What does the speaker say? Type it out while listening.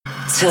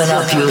Turn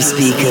up your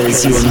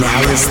speakers. You're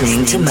now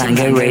listening to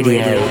Mango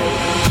Radio.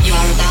 You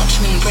are about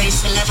to embrace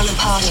a level of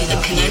party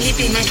that can only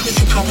be met with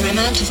the proper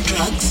amount of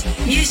drugs,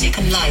 music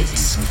and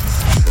lights.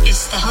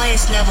 It's the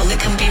highest level that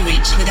can be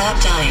reached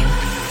without dying.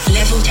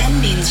 Level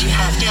 10 means you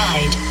have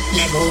died.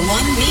 Level 1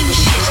 means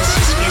shit is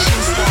suspicion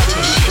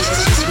starter, shit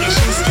is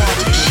suspicion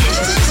starter, shit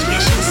is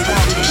suspicion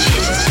starter, shit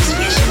is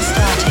suspicion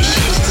starter,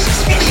 shit is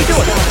suspicion starter, shit is suspicion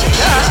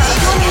starter.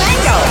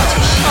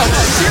 Oh,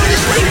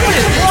 seriously? What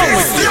is wrong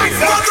with you?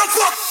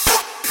 Motherfucker!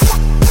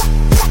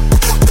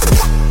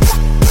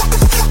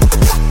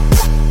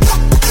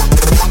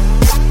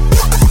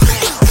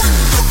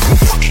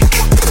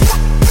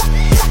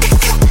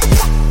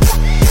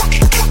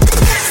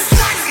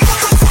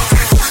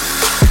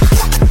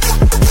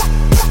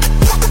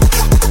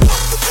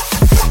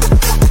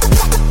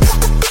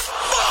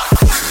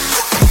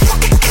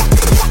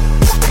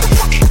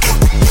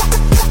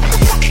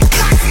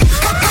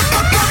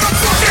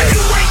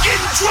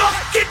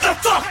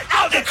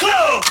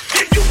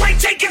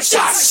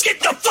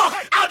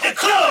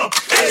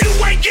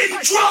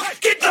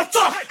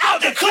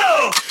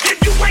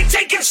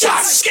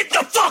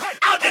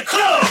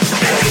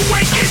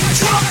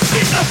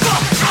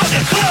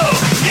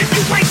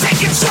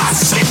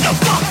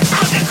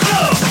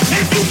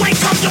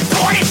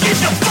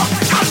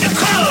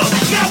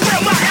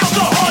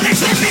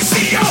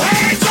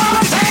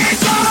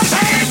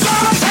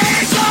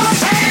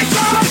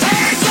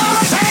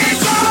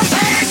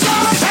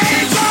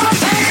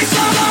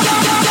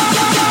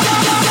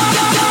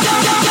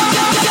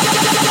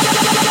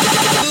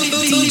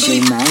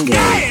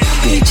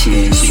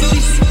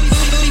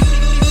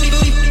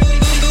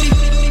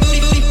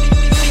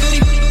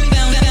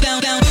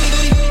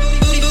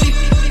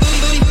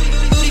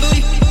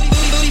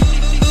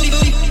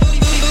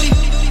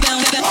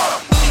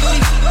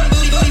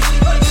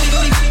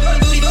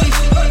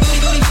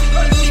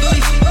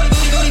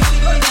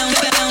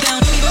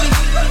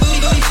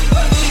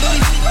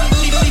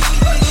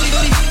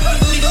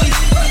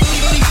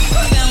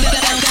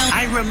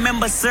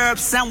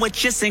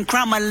 Sandwiches and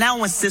crime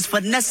allowances.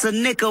 Finesse a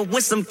nigga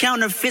with some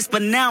counterfeits,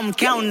 but now I'm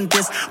counting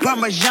this.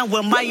 Parmesan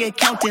where my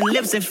accountant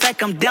lives. In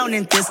fact, I'm down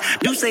in this.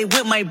 Do say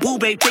with my boo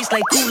babe, tastes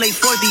like Kool-Aid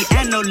for the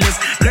analyst.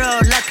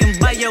 Girl, I can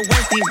buy your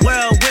Wednesday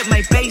world with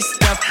my base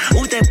stuff.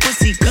 Ooh, that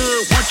pussy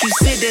good. Once you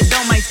sit it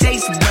on my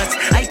taste buds,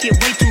 I get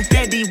way too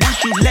petty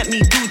once you let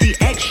me do the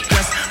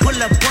extras. Pull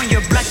up on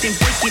your block, then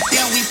break it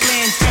down. We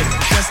playing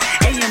Tetris.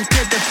 AM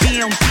to the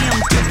PM, PM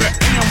to the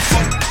AM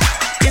phone.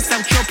 Yes,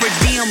 I'm your per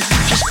diem. You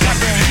just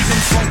gotta hate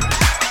them phone.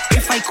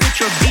 If I quit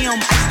your BM,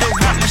 I still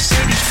rock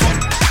Mercedes phone.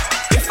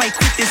 If I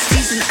quit this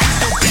season, I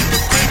still be the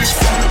greatest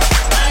phone.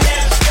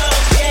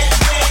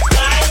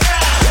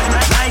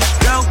 Nice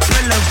stroke, put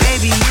a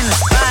baby in a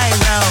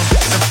spiral.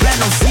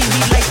 Soprano see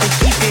me like to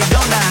keep it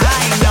on the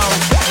high note.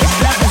 It's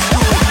levels to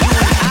it, you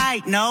and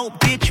I know,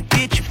 bitch,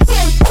 bitch.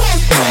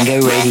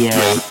 Mango Radio.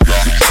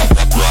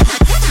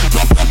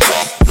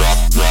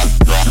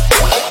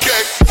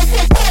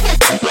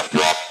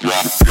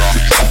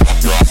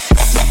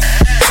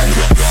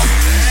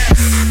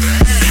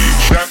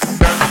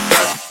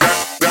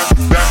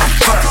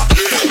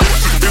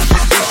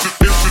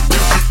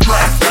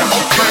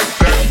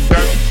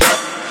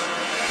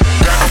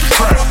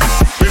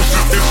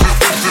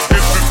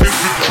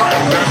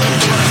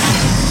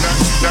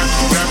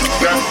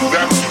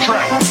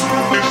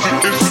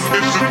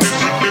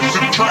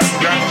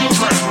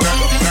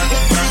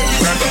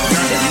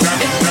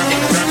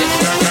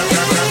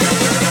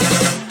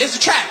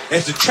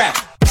 It's a trap.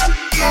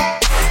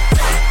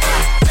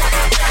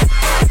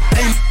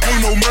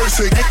 Ain't no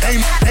mercy.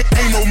 Ain't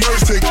no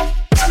mercy.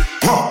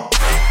 Got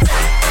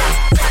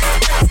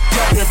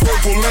that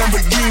purple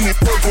Lamborghini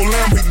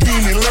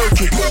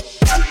lurking.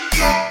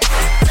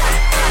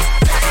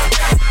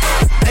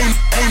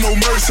 Ain't no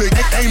mercy.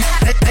 Ain't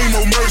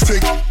no mercy.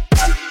 Got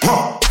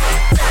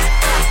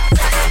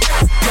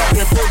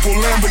that purple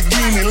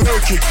Lamborghini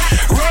lurking.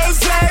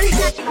 Rosé.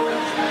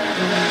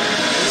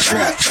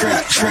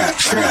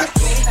 Trap.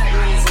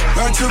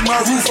 I took my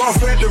roof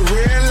off at the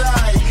red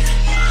light.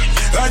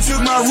 I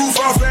took my roof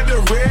off at the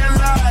red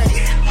light.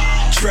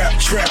 Trap.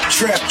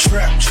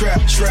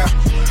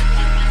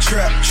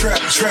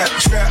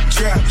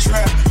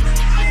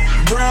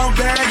 Brown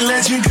bag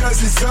legend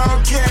cause it's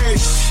all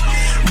cash.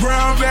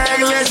 Brown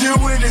bag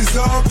legend when it's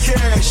all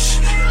cash.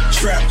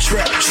 Trap.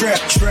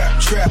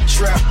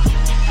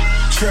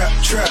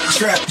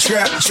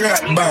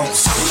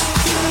 Bounce.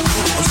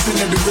 I'm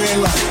sitting at the red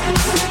light.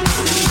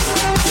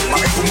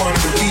 Michael on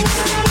the beat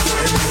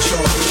and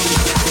enjoy.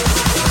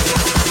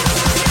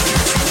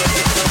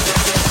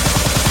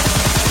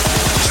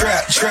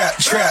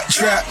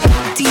 Trap.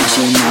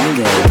 DJ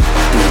Mango,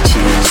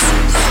 bitches.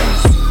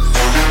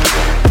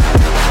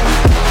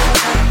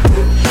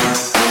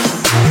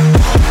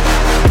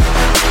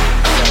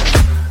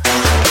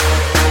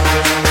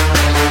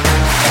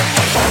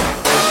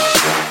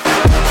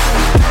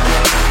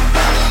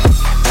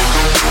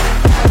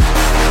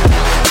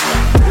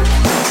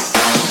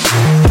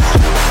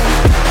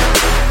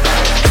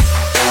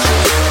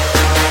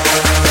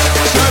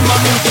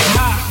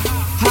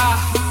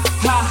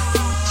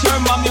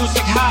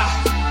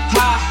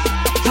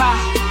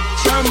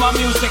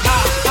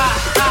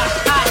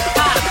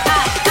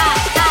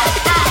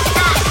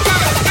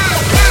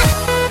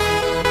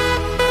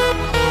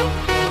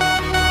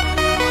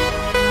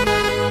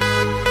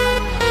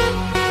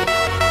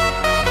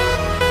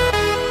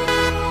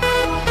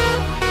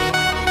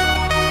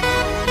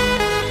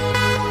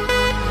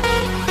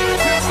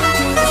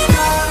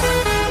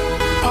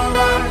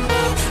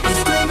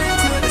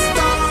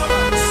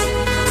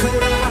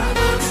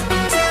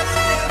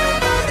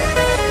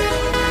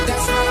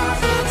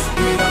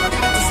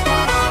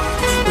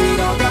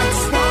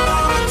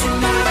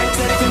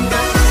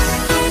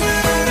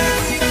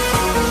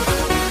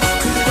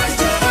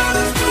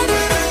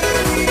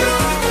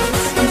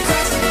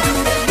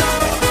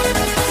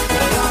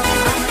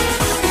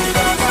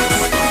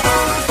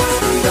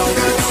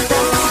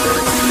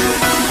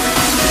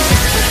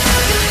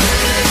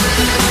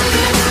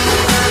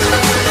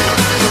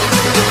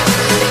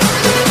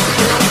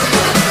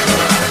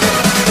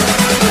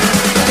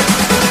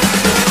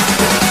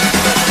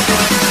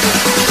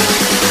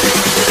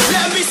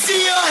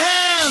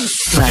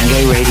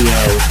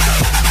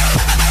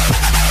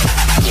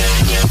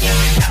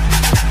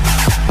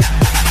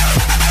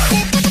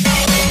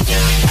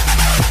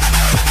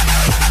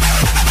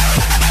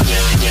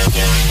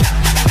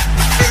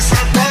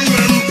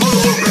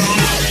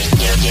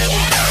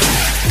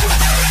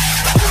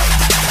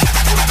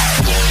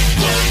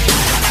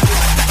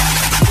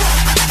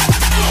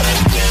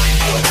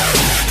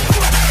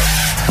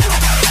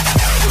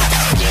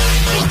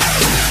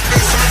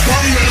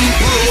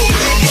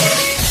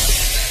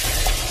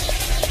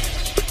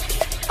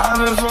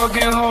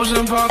 pills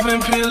and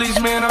popping pillies,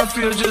 man, I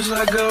feel just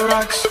like a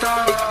rock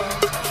star.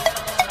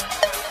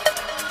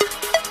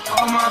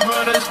 All my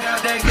brothers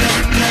got that gas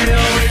and they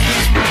always be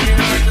smoking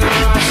like a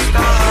rock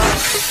star.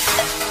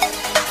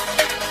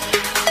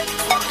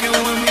 Fucking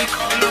with me,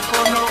 call up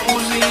on no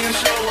Uzi and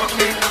show up,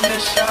 man, I'm the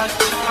shot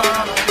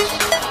toss.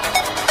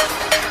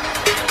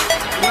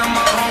 When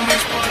my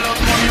homies pull up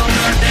on your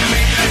blood, they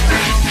make that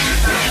thing.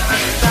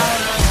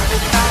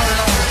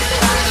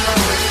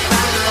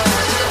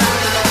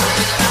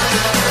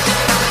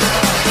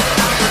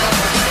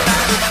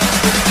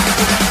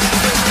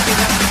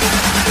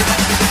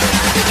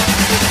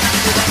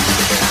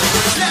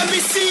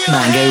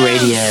 Mango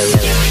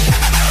Radio.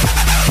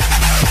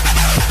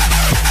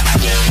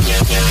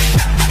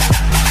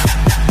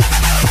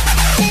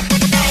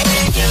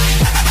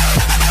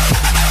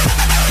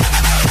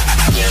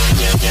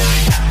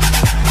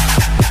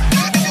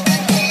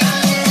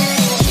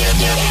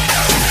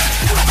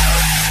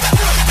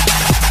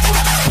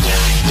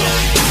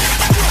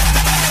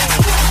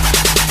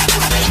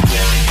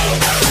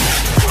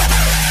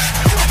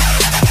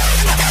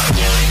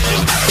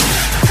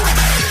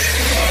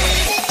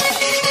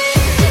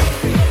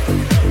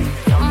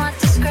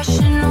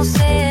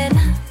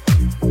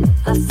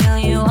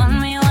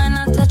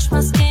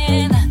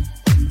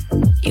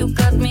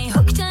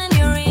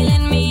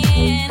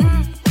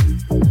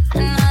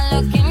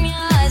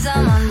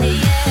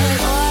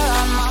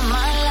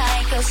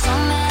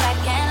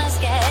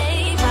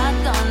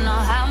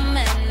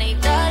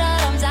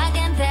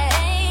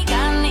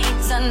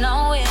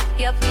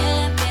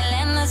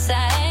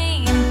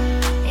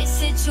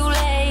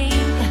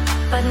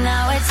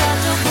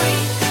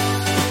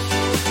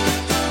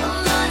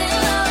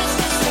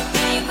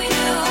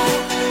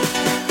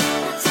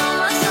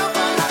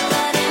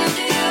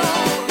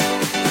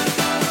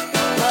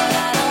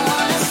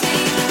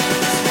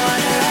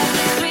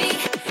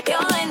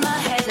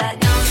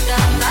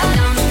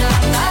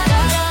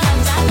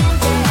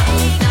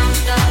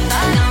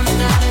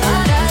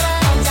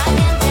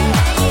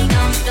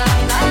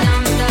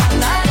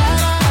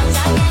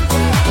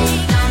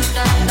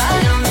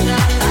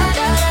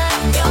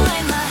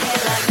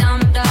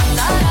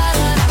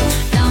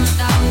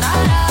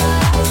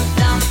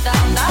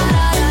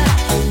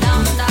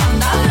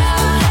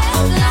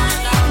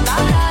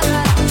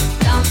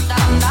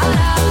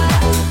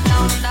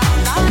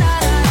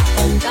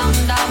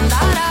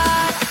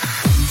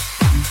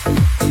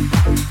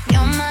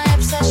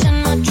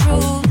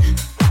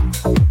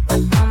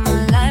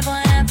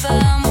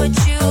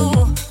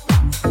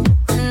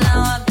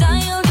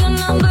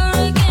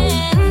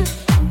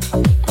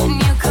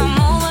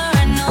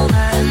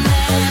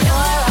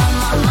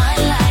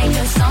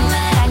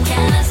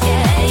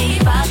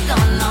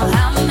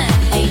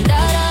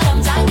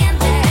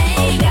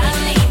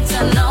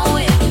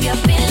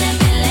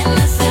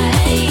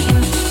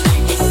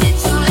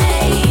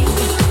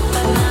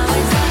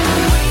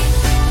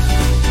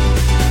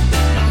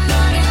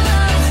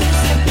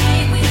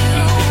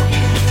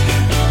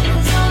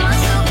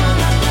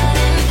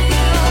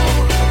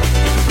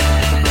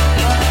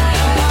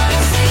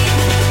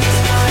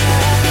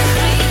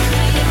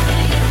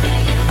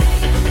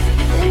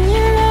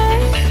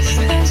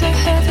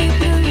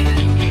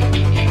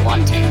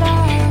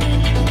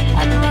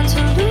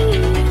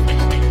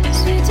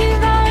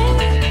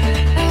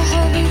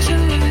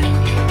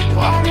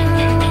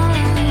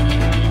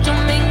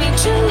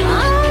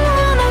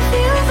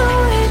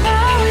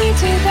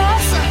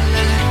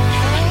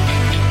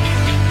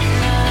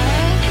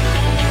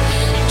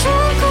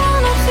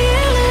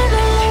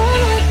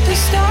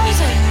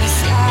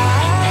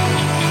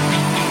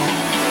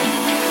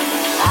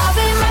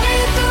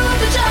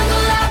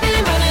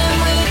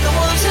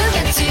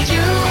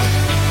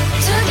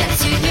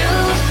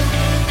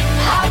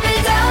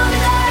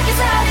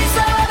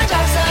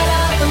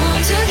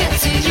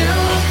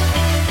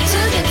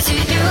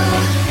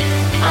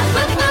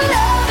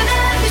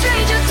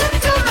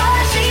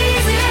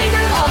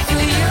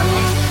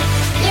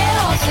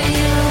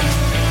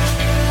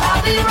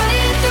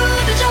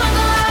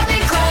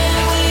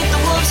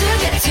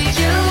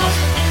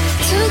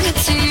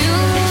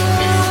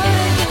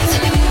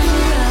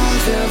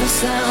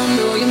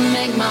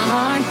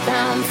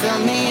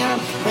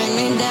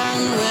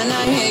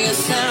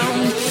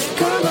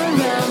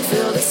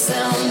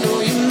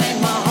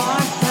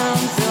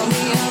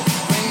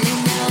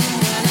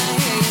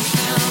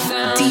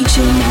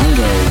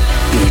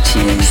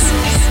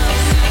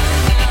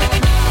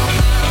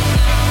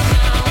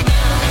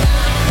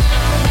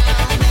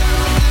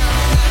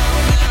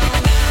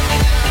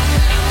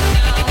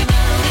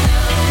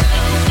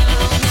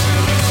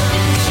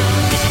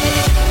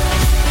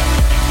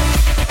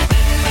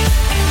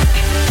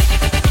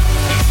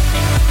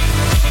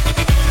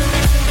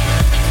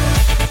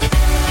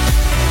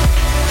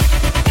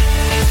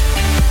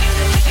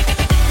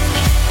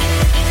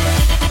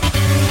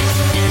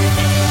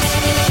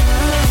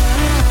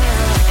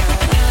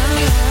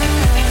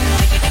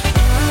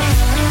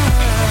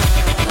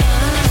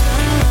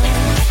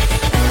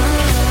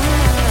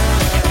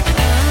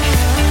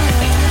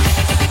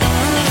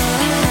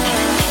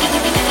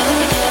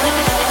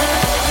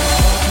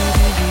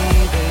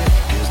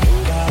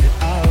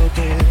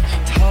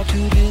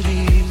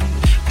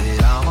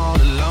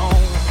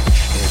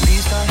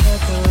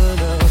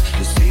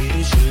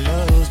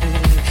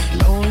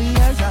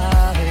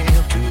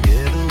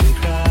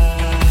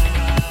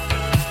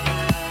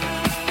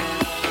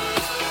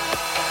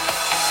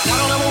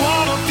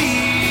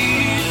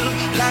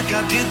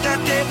 like I did that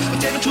day.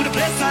 Take me to the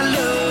place I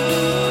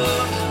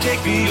love.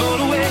 Take me all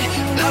the way.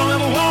 I don't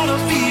ever wanna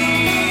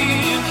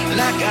feel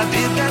like I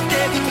did that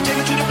day. Take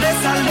me to the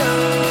place I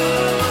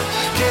love.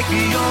 Take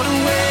me all the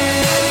way.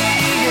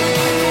 Yeah,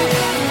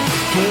 yeah.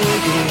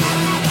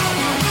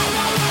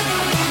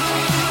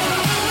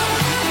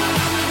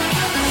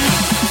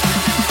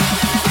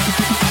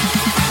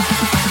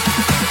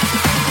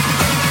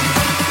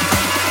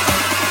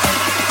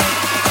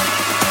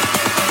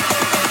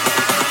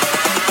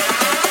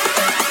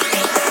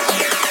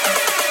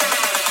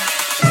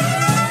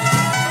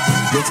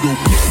 Let's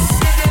go.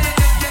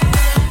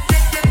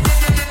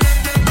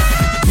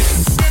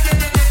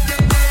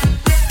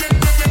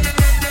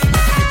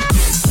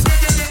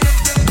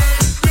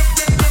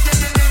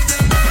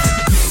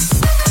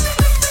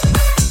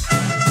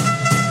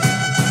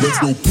 Let's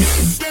go.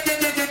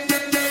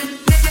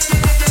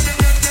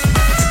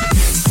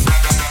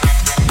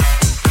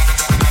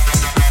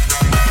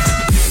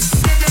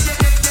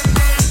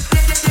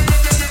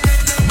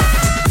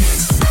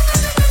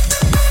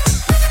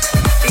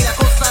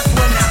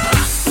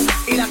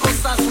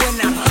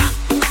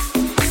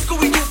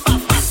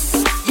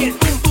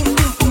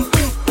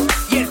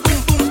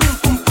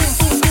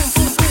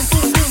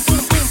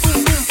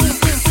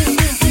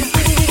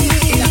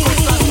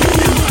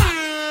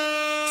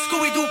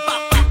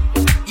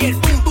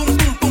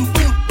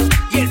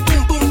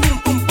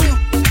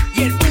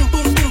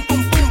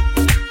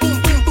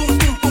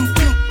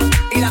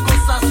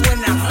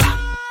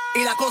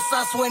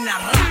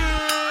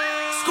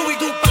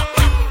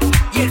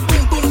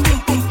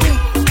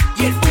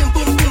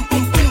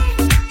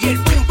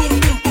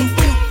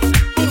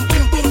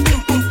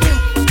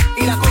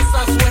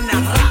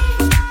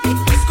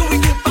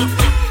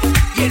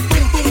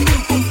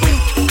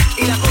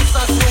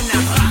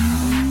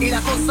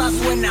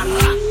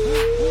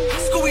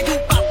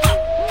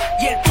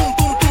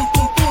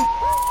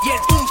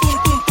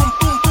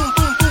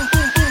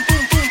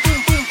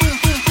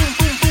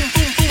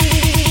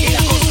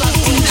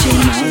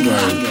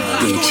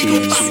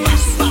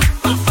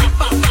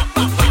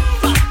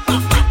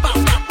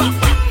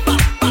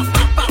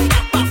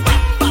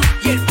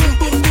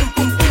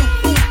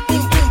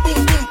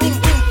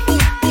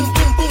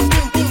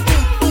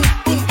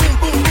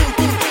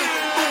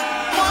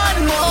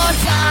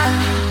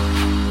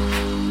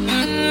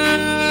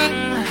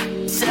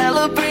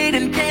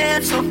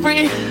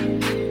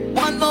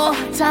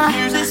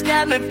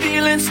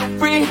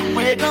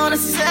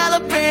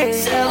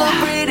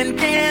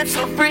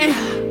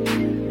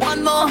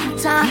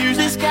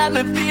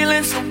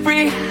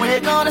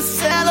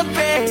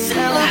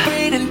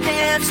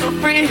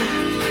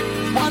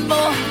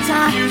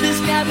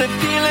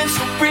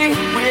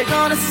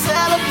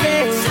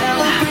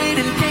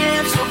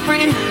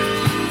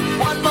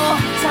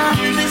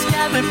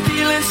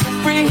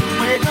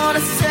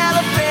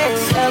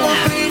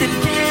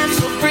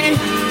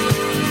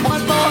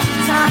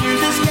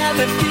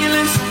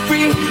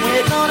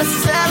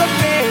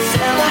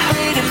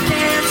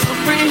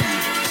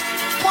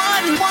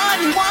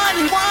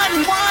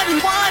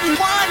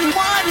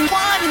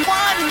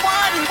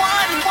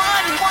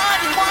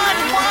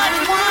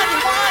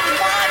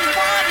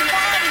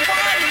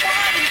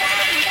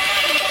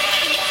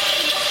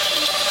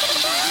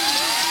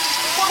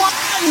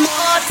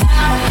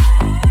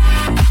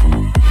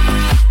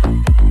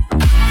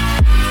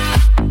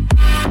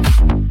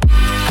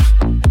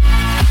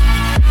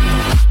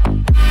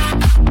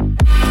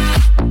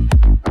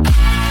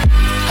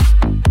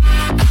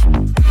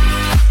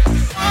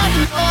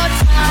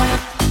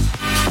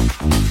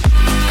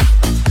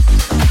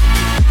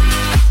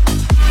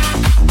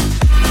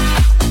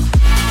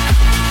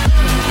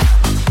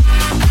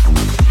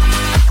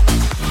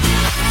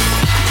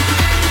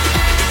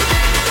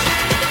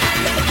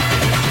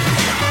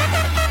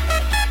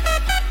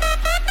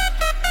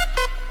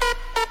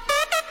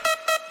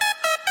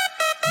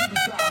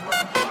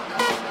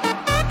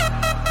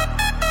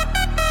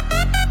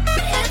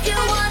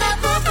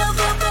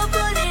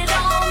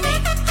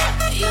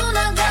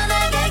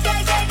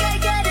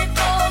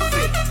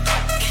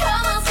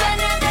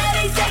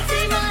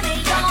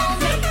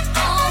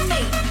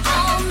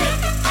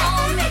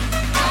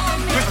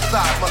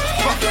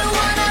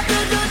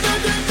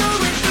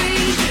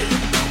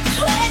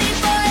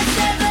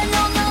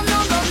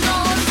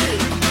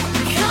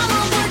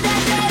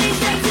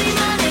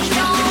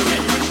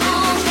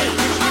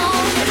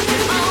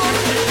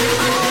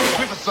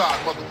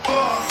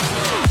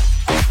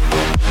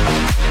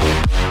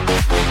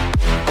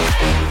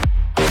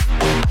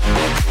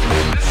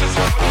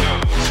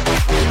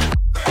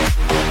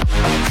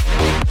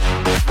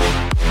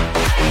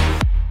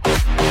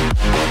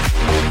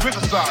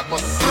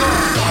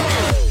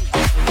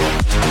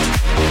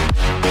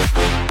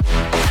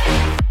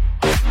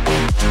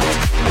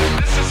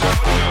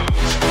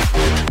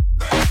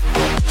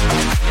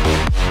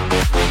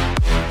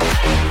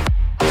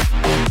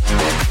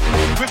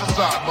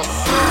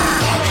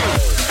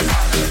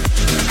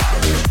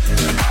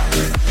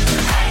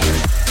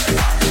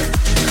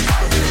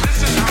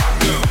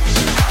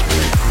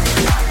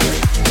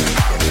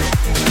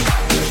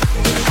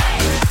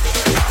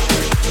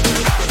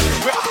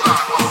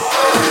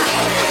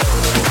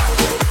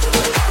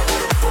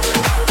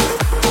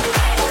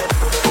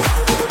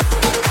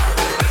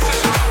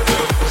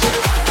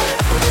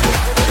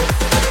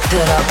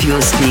 off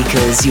your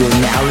speakers. You're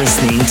now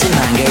listening to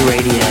Mango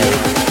Radio.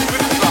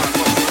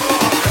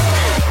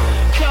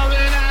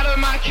 Coming out of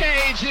my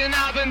cage and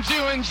I've been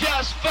doing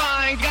just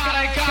fine.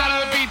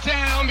 Gotta be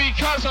down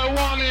because I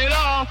want it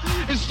all.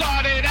 It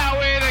started out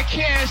with a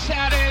kiss.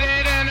 How did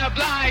it end up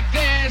like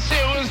this?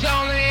 It was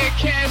only a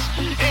kiss.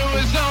 It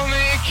was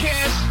only a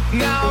kiss.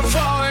 Now I'm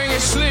falling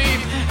asleep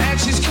and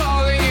she's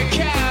calling a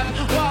cab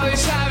while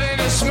he's having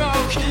a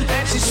smoke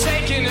and she's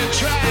taking a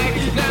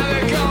drag. Now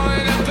they're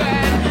going to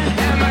bed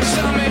and my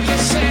stomach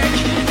is sick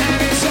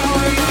and it's all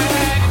in my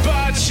head.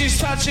 But she's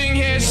touching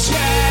his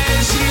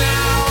chest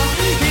now.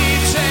 He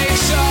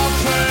takes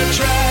off her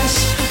dress.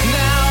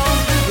 Now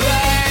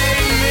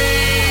let me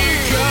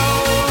go.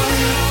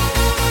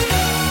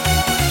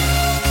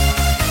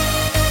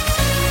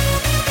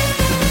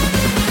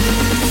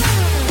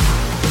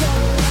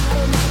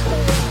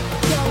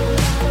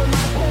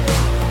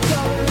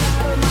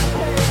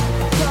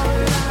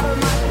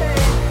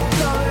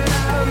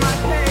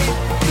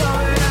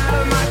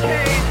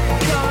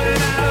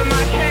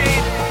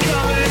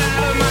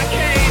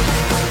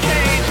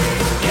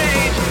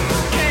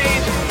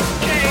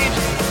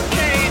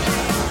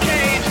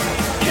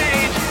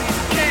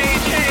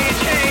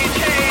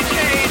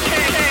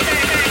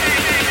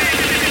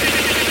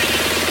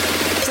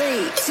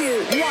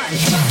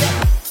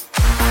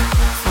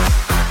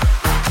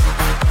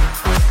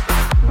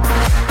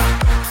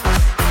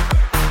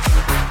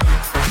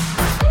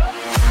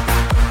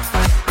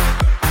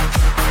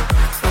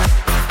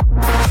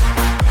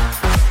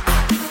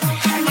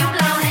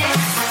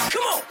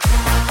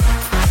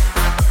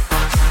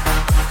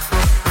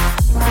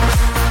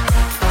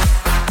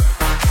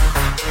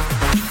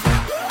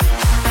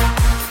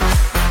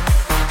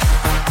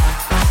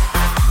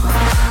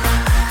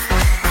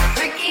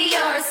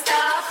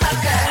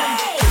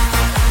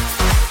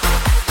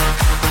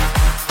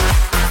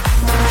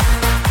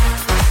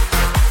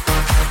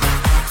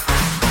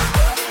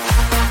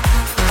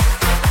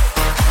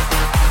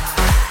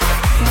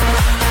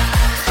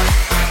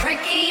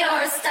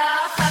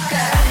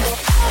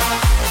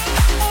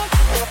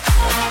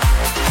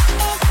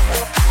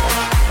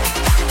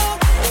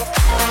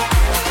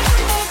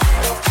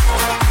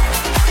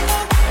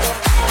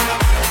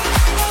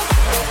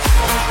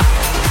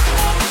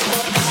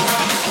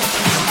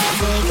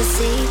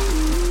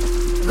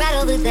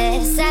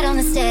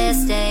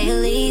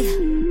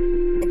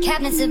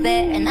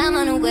 And I'm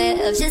unaware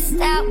of just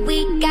how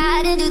we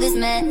got into this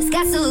mess.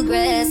 Got so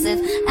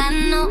aggressive.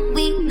 I know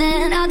we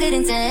meant all good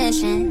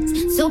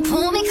intentions. So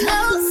pull me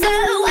closer.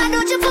 Why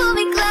don't you pull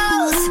me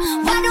close?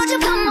 Why don't you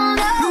come on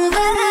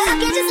over? I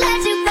can't just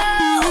let you go.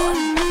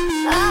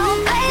 Oh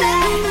baby,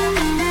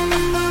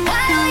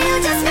 why don't you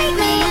just meet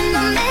me in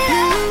the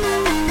middle?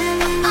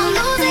 I'm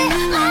losing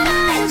my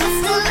mind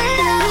just a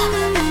little.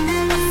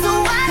 So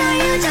why don't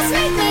you just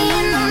meet me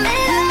in the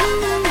middle?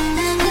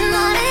 In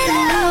the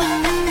middle.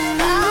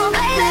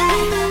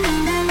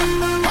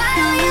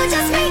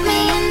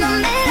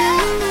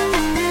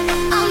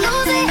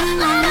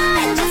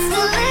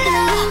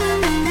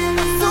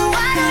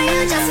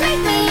 Just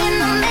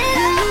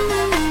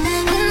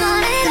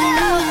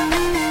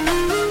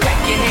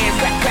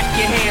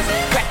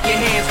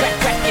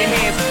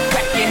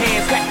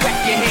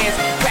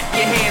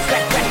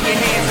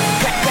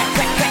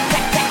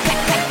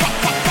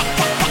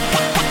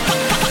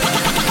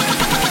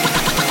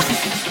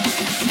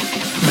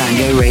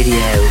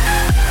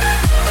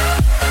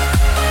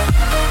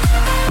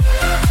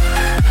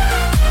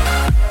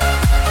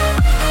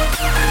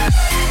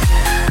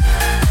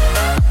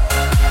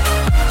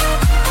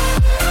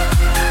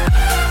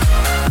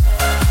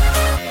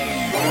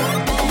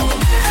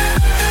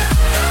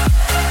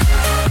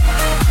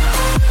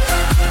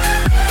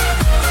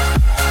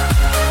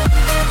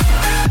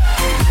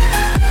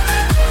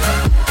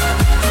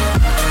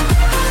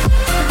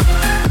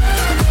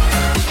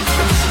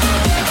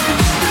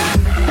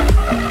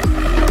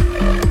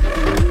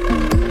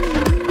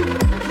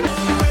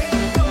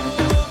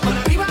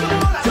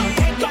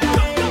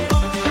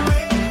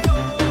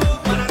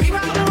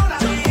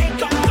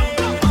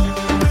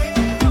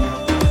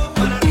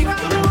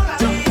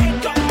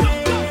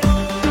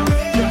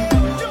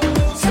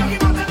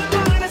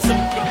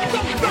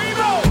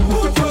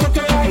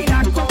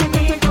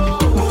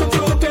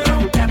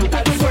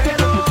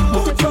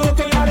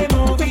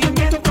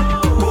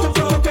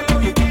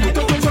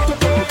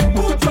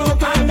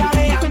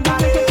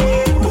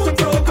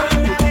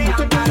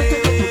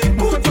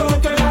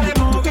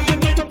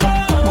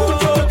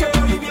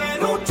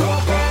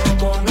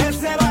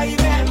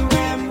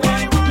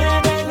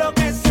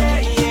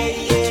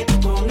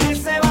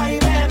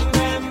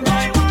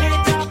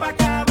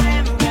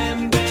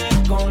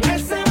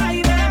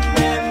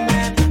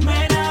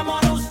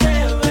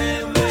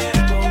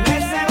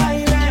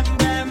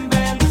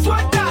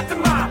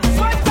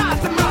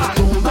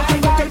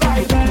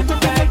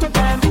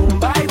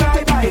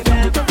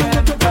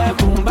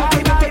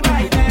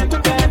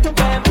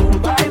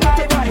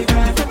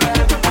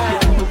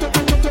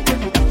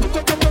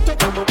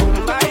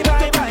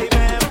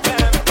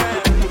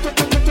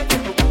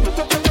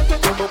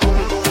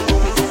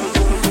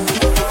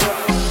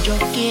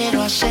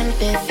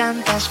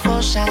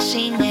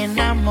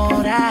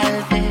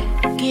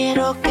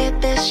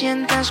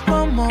sientas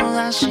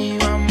cómoda si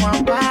vamos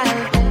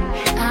aparte.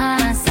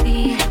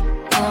 Así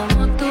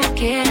como tú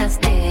quieras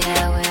te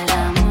hago el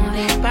amor.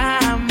 Y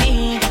para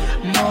mí,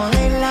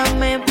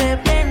 modélame,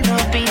 bebé,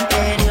 ropa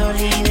interior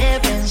y de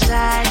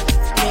pensar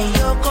que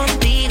yo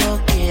contigo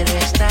quiero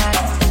estar.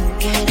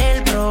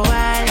 Querer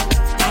probar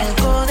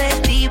algo de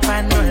ti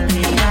para no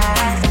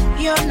olvidar.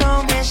 Yo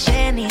no me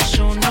sé ni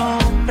su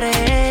nombre,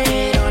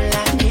 pero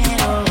la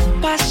quiero.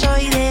 Paso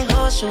y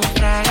dejo su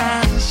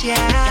fragancia.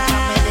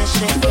 Me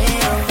desespero.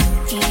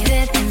 Y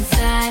de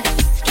pensar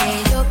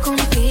que yo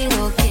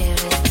contigo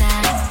quiero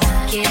estar.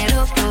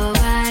 Quiero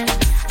probar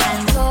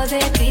algo de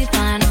ti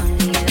para no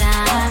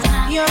olvidar.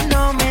 Yo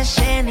no me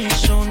sé ni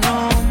su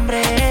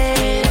nombre,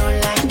 pero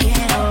la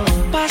quiero.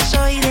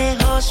 Paso y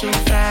dejo su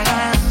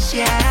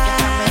fragancia.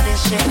 Me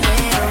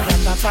desespero.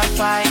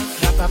 Rapapapay,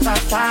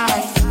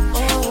 rapapapay.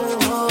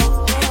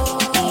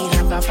 Y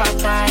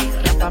rapapapay.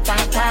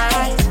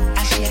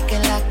 Así es que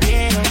la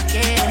quiero.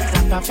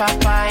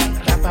 Rapapapay,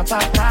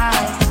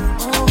 rapapapay.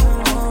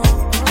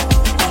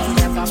 Y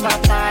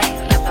rapapapay.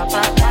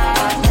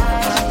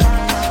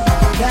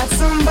 Got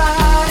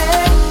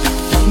somebody,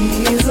 she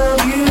is a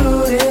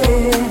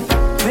beauty,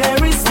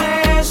 very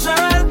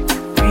special,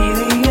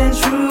 really and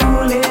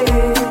truly.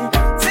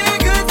 Take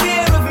good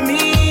care of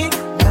me,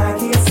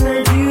 like it's her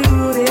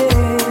duty.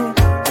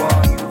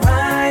 Want you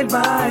right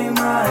by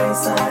my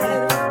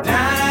side,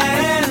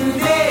 night and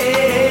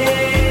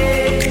day.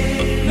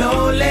 No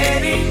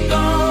letting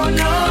go,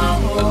 no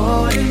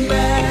holding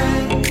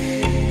back,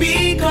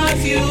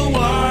 because you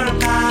are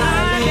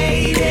my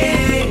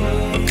lady.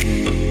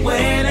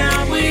 When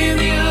I'm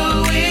with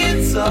you,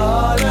 it's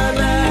all of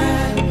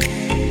that.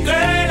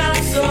 Girl,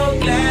 I'm so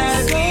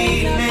glad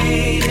we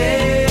made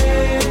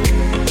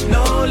it.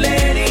 No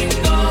letting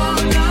go,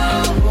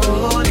 no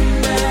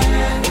holding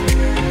back.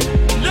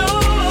 No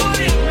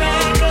holding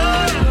back,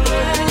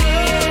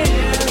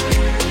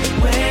 yeah.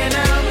 When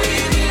I'm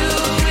with you,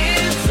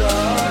 it's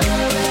all of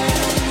that,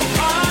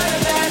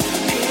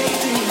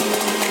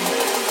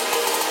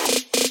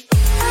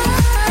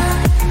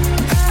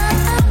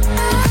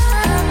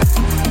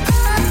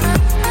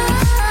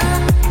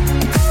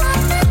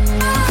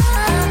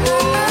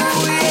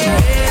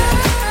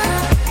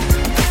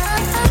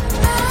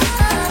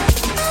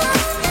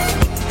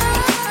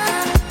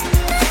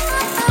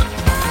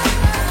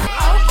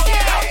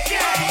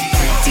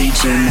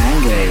 DJ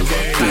Mango,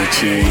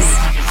 bitches.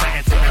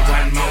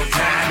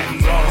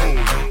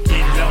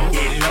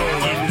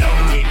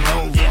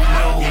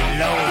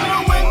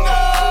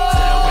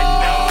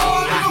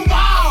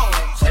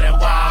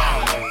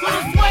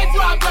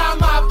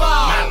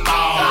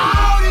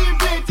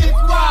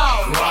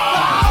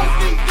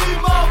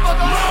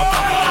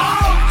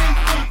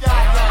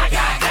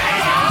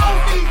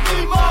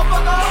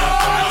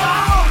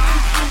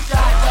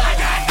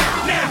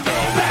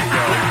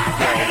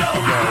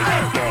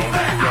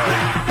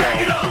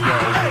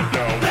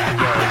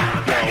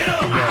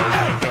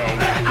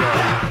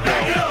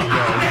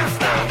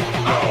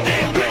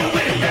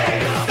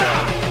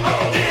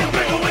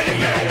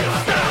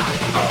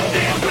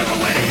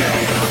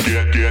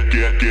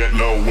 Get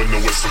low when the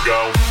whistle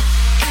go.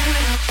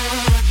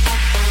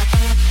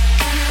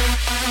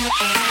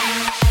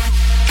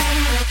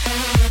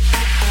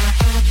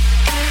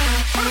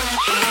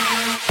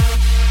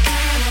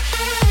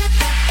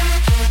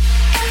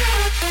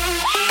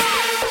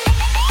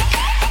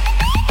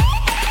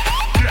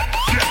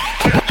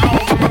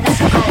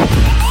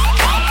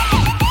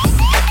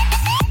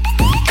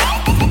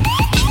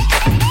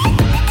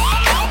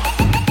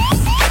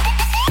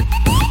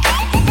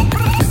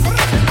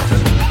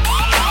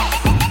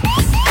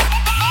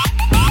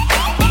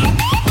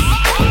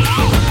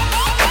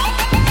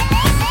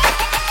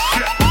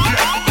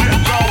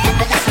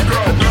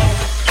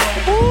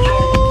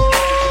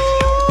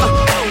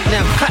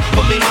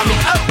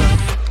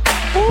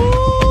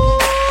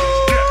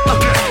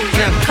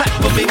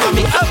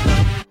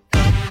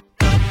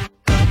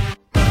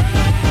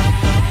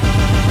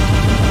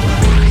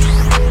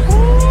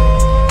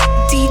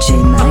 DJ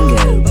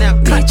Mango,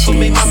 bitches.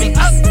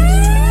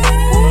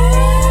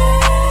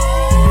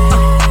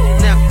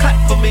 Now clap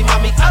for me,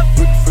 mommy, up.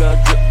 Ric Flair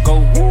drip, go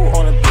woo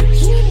on a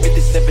bitch.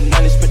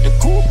 5790, spit the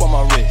coupe on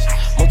my wrist.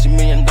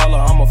 Multi-million-dollar,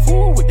 I'm a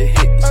fool with the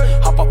hits.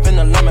 Hop up in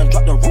the lemon,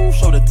 drop the roof,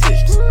 show the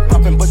tits.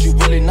 Poppin', but you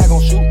really not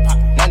gon' shoot.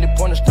 90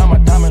 pointers, time my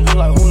diamond look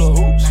like hula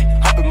hoops.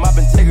 Hoppin',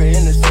 moppin', take her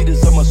in the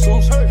seats of my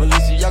suits.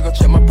 Balenciaga,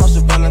 check my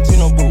Prada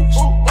Valentino boots.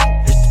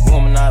 It's the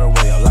woman out of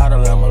the way, a lot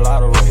of them, a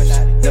lot of race.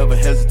 Never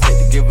hesitate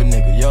to give a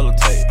nigga yellow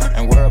tape.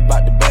 Ain't worry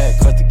about the bag,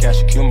 cause the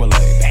cash accumulate.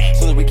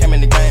 Soon as we came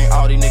in the game,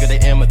 all these niggas, they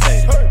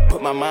imitated.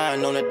 Put my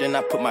mind on it, then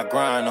I put my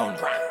grind on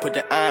it. Put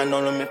the iron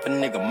on them if a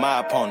nigga my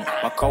opponent.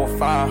 My code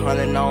 500,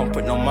 I don't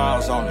put no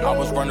miles on it. I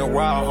was running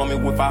wild, homie,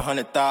 with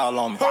 500,000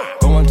 on me.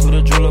 Going to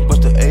the jeweler,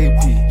 bust the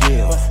AP,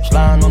 yeah.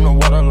 Sliding on the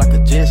water like a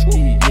jet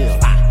ski, yeah.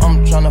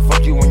 I'm tryna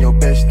fuck you on your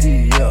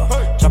bestie, yeah.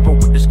 Chopper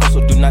with the skull,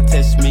 so do not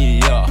test me,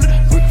 yeah.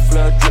 Ric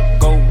Flair drip,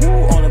 go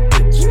woo on a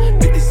bitch.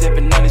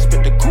 5790,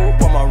 spit the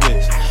coupe on my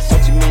wrist.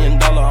 $multi-million,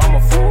 I'm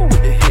a fool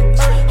with the hits.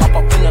 Hop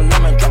up in the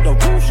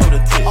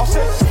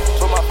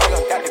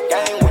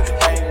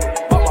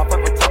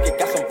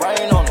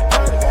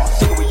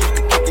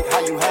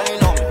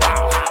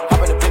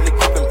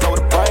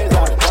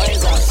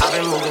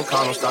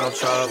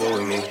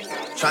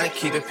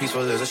keep it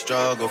peaceful is a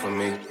struggle for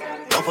me.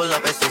 Don't pull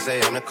up at 6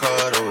 a.m. to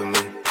cuddle with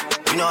me.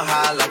 You know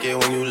how I like it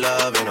when you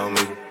loving on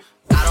me.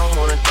 I don't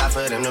wanna die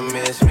for them to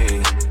miss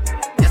me.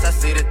 Yes, I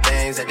see the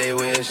things that they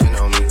wishing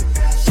on me.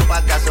 So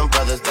I got some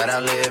brothers that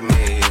outlive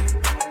me.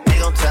 They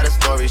gon' tell the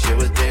story, shit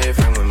was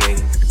different with me.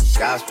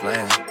 God's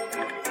plan,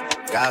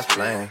 God's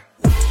plan.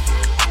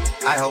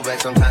 I hold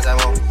back sometimes I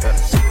won't. Yeah.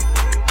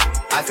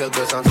 I feel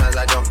good sometimes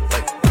I don't.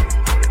 Like,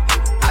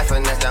 I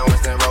finesse down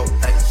Western Road.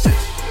 Like,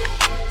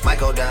 might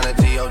go down to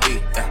G.O.D.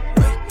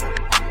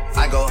 Yeah.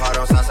 I go hard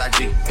on Southside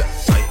G. Yeah.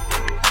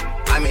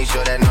 I make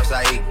sure that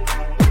Northside E.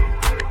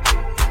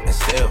 And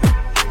still,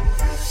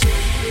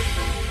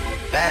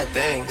 bad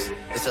things.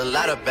 It's a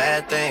lot of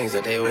bad things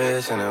that they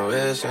wish and they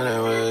wish and they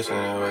wish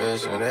and they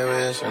wish and they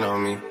wishing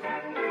on me.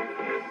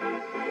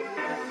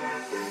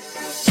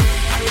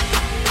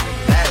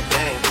 Bad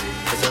things.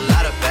 It's a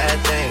lot of bad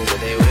things that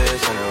they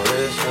wish and they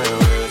wish and they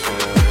wish and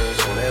they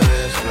wish and they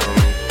wishing on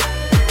me.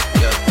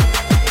 Yeah.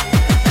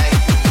 Hey,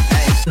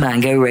 hey.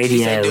 Mango Radio.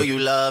 She said, do you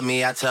love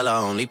me? I tell her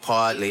only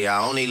partly.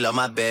 I only love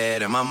my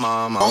bed and my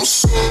mom.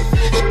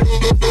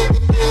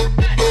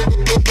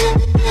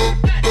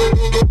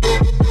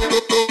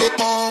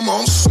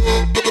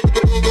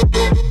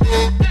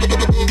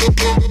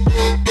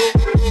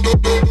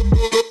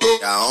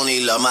 I only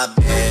love my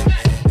bed.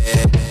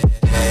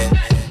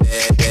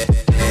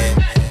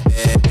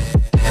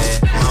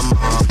 My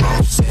mom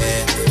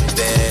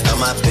on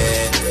my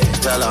bed.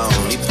 Tell her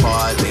only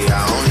partly. I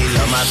only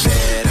love my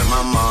bed and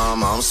my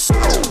mom on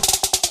Club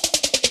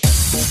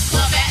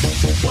back,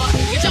 what?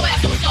 Get your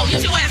ass on the floor,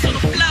 get your ass on the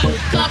floor.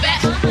 Club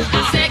back,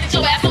 I said get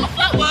your ass on the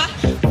floor, what?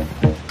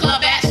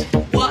 Club back,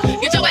 what?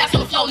 Get your ass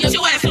on the floor, get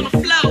your ass on the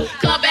floor.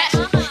 Club back, I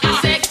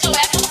said get your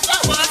ass on the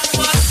floor, what?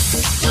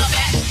 Club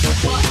back,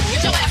 what? Get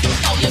your ass on the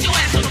floor, get your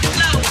ass on the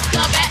floor.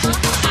 Club back, I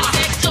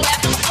said get your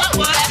ass on the floor,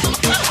 what? Ass on the floor, what? Ass on the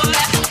floor,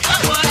 what?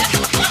 Ass on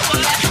the floor,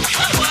 what? Ass on the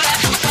floor, what?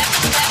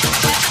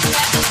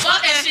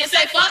 Fuck that shit,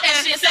 say fuck that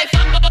shit, say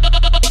fuck.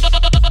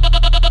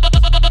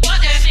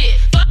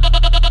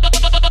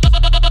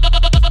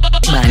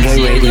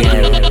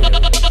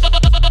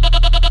 Mango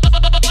Radio.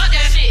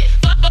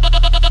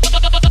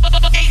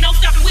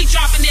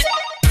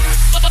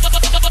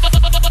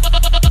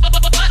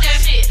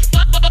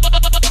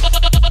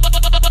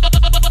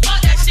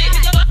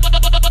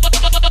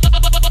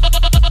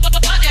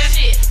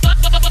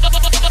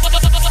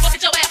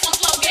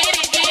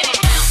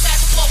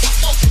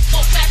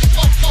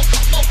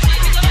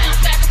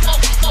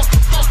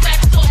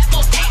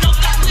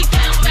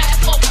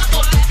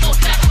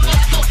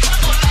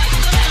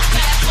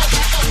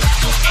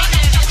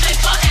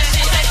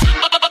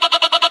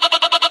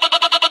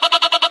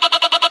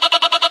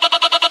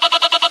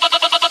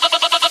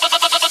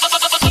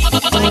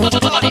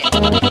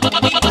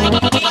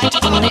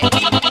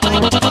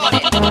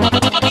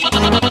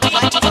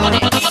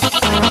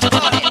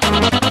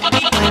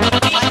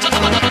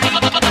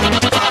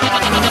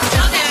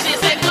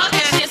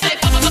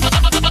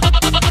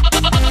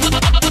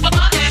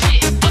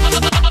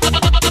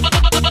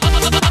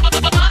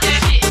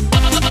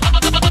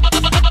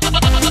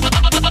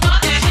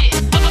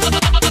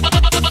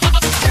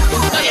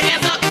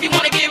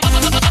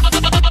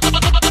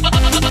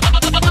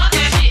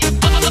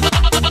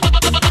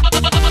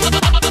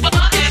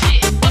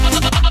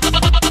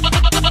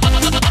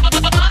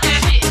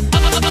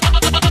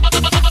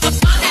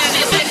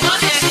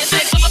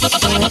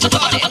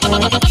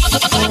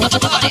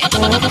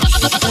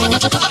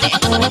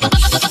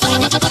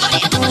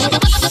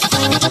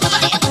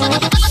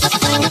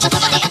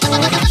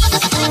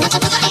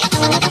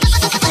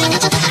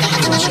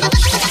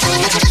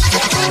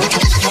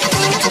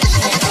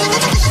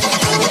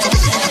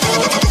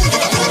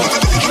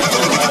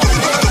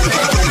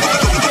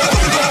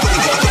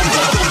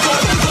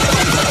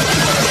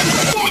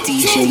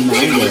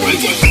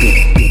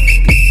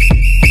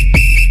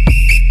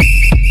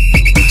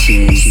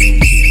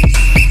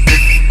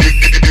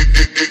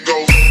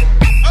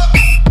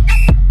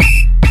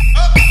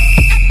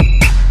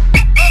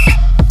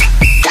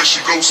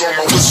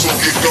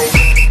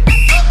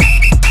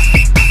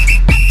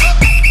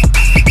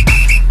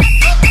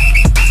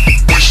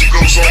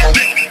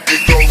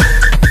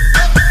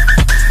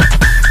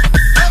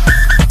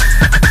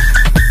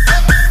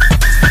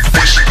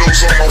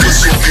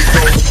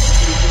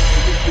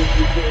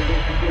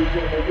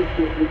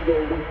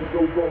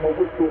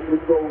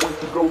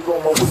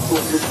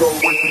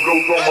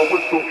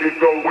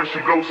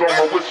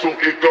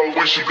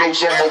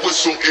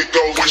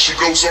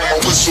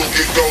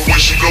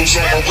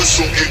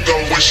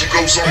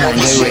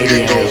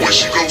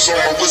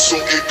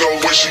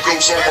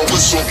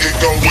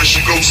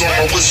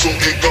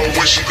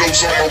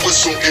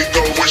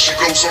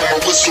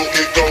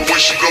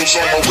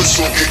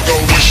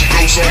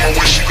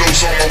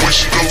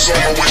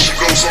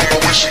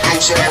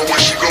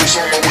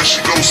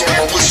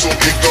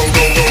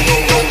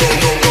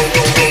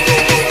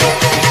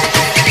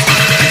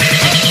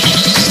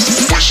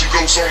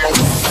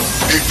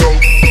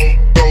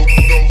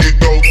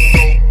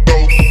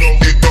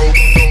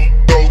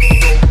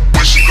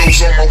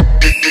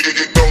 It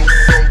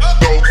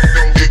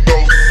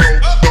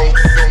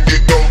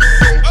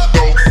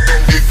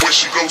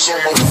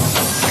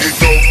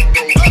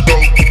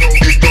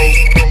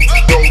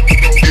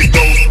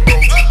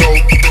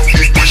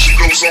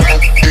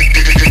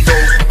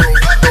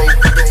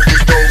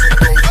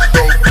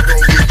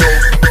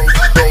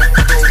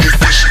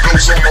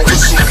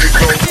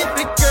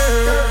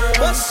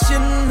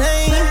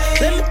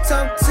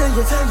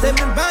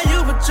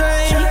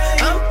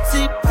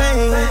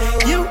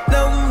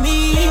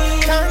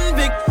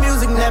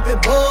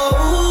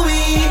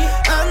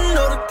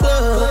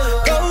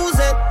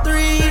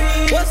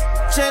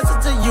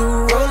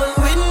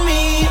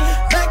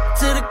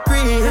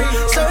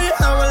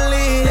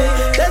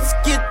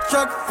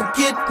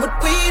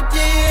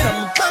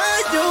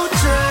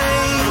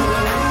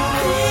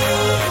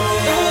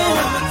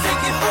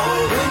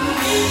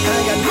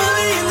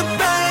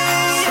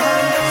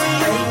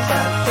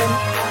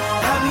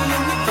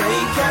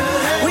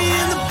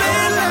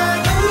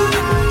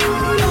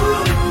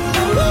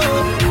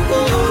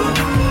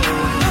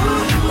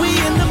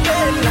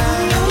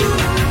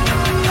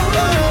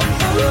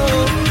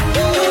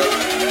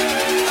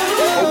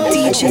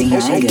DJ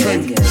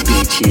Mango,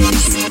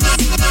 bitches.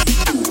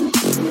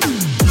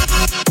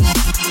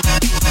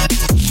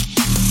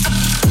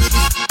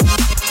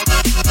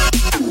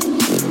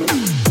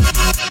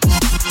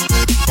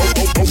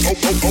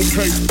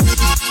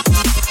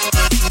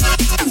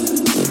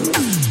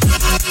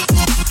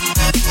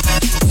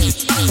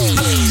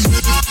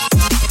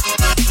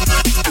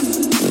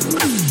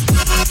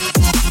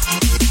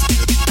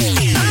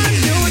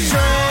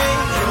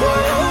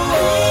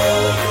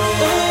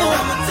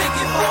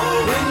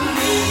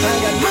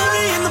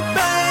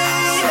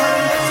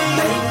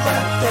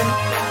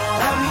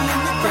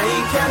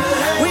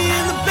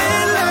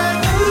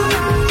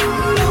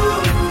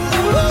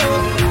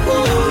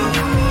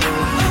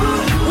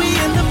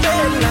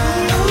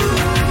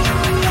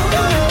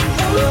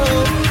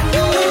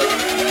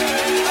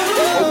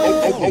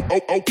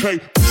 Okay.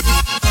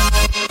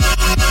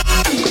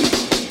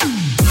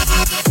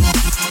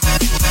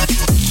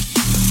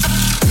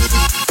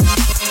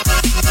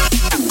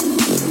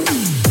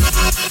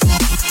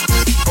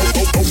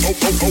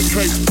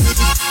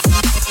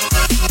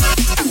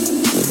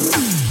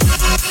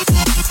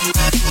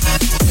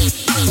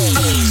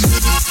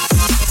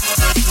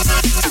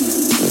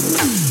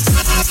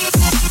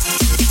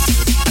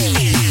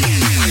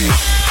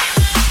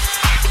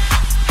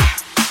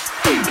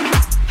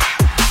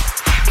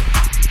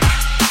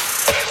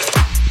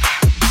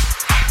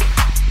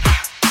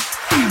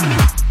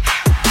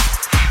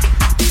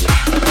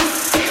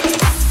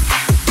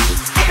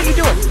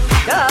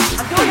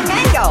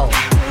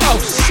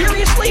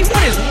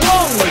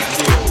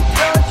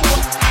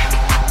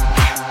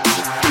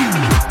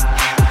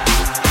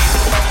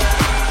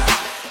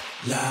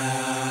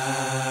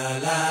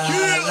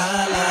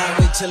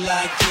 Till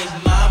I get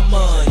my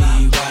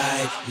money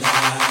right. La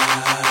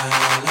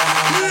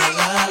la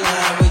la la.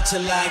 Wait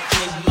till I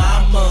get my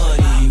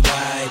money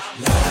right.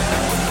 La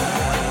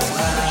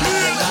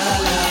la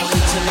la.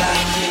 Wait till I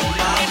get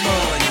my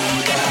money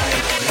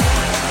right.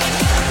 La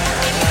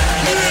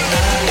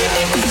la.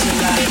 Wait till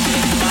I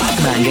get my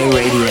Mango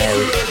Radio.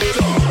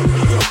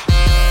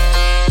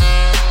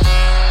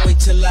 Wait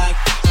till I.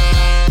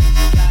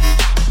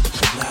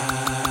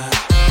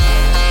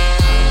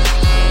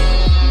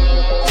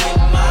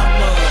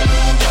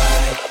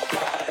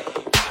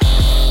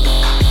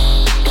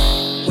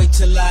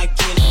 Till I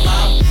get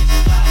my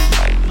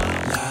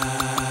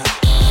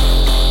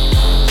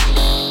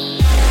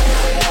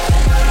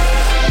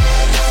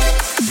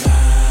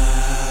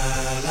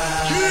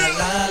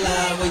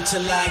wait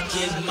till I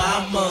get my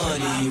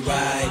money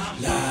right.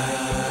 La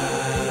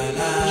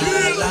la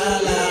la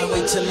la.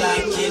 Wait till I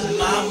get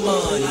my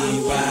money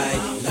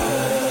right. La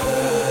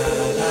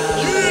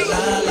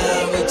la la.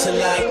 Wait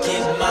till I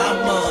get my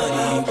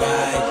money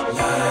right.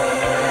 La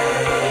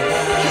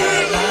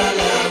la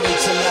la. Wait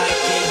till I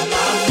get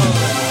my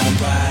money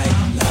right.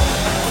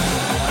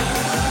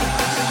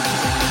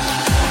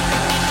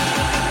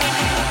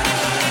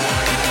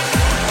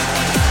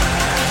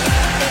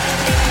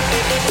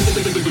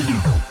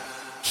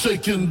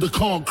 Shaking the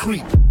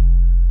concrete.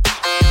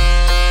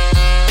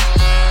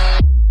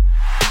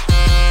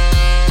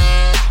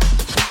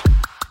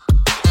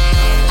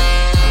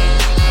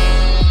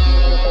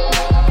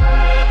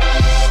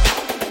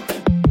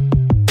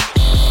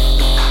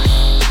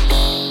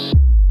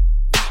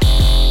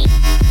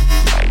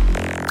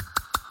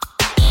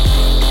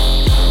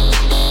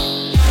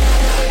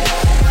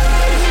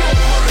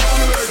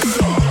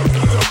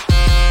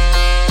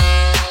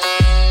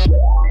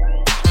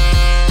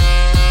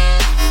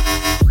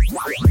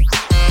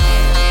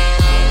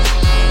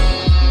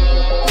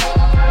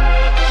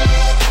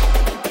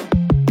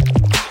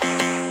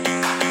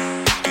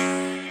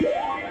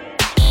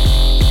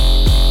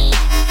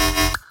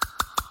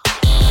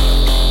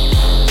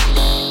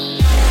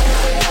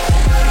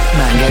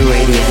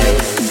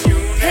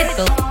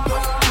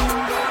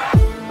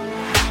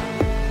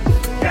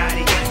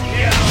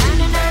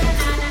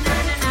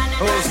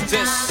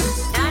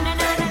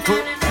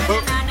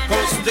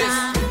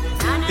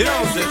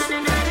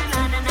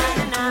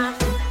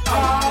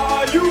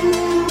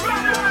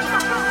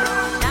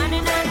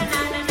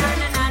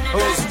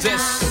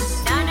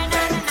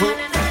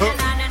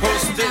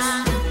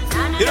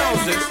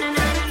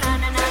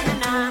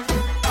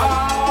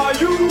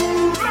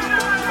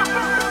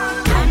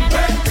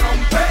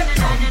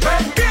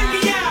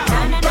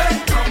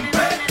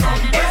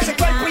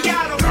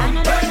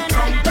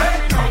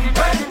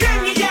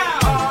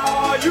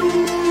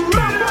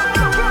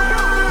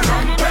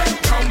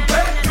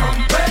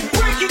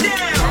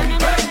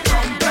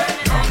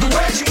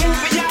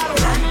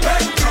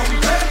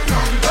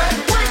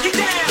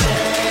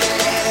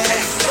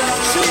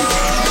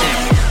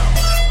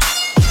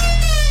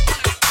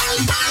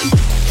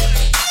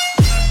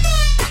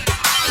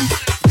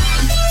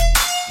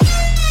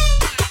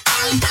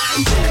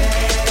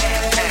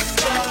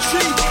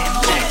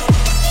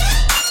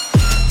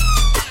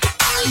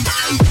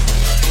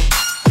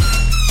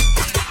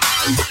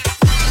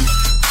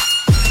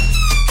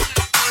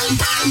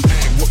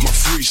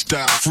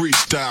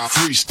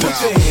 Freestyle.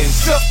 Put your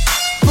hands up,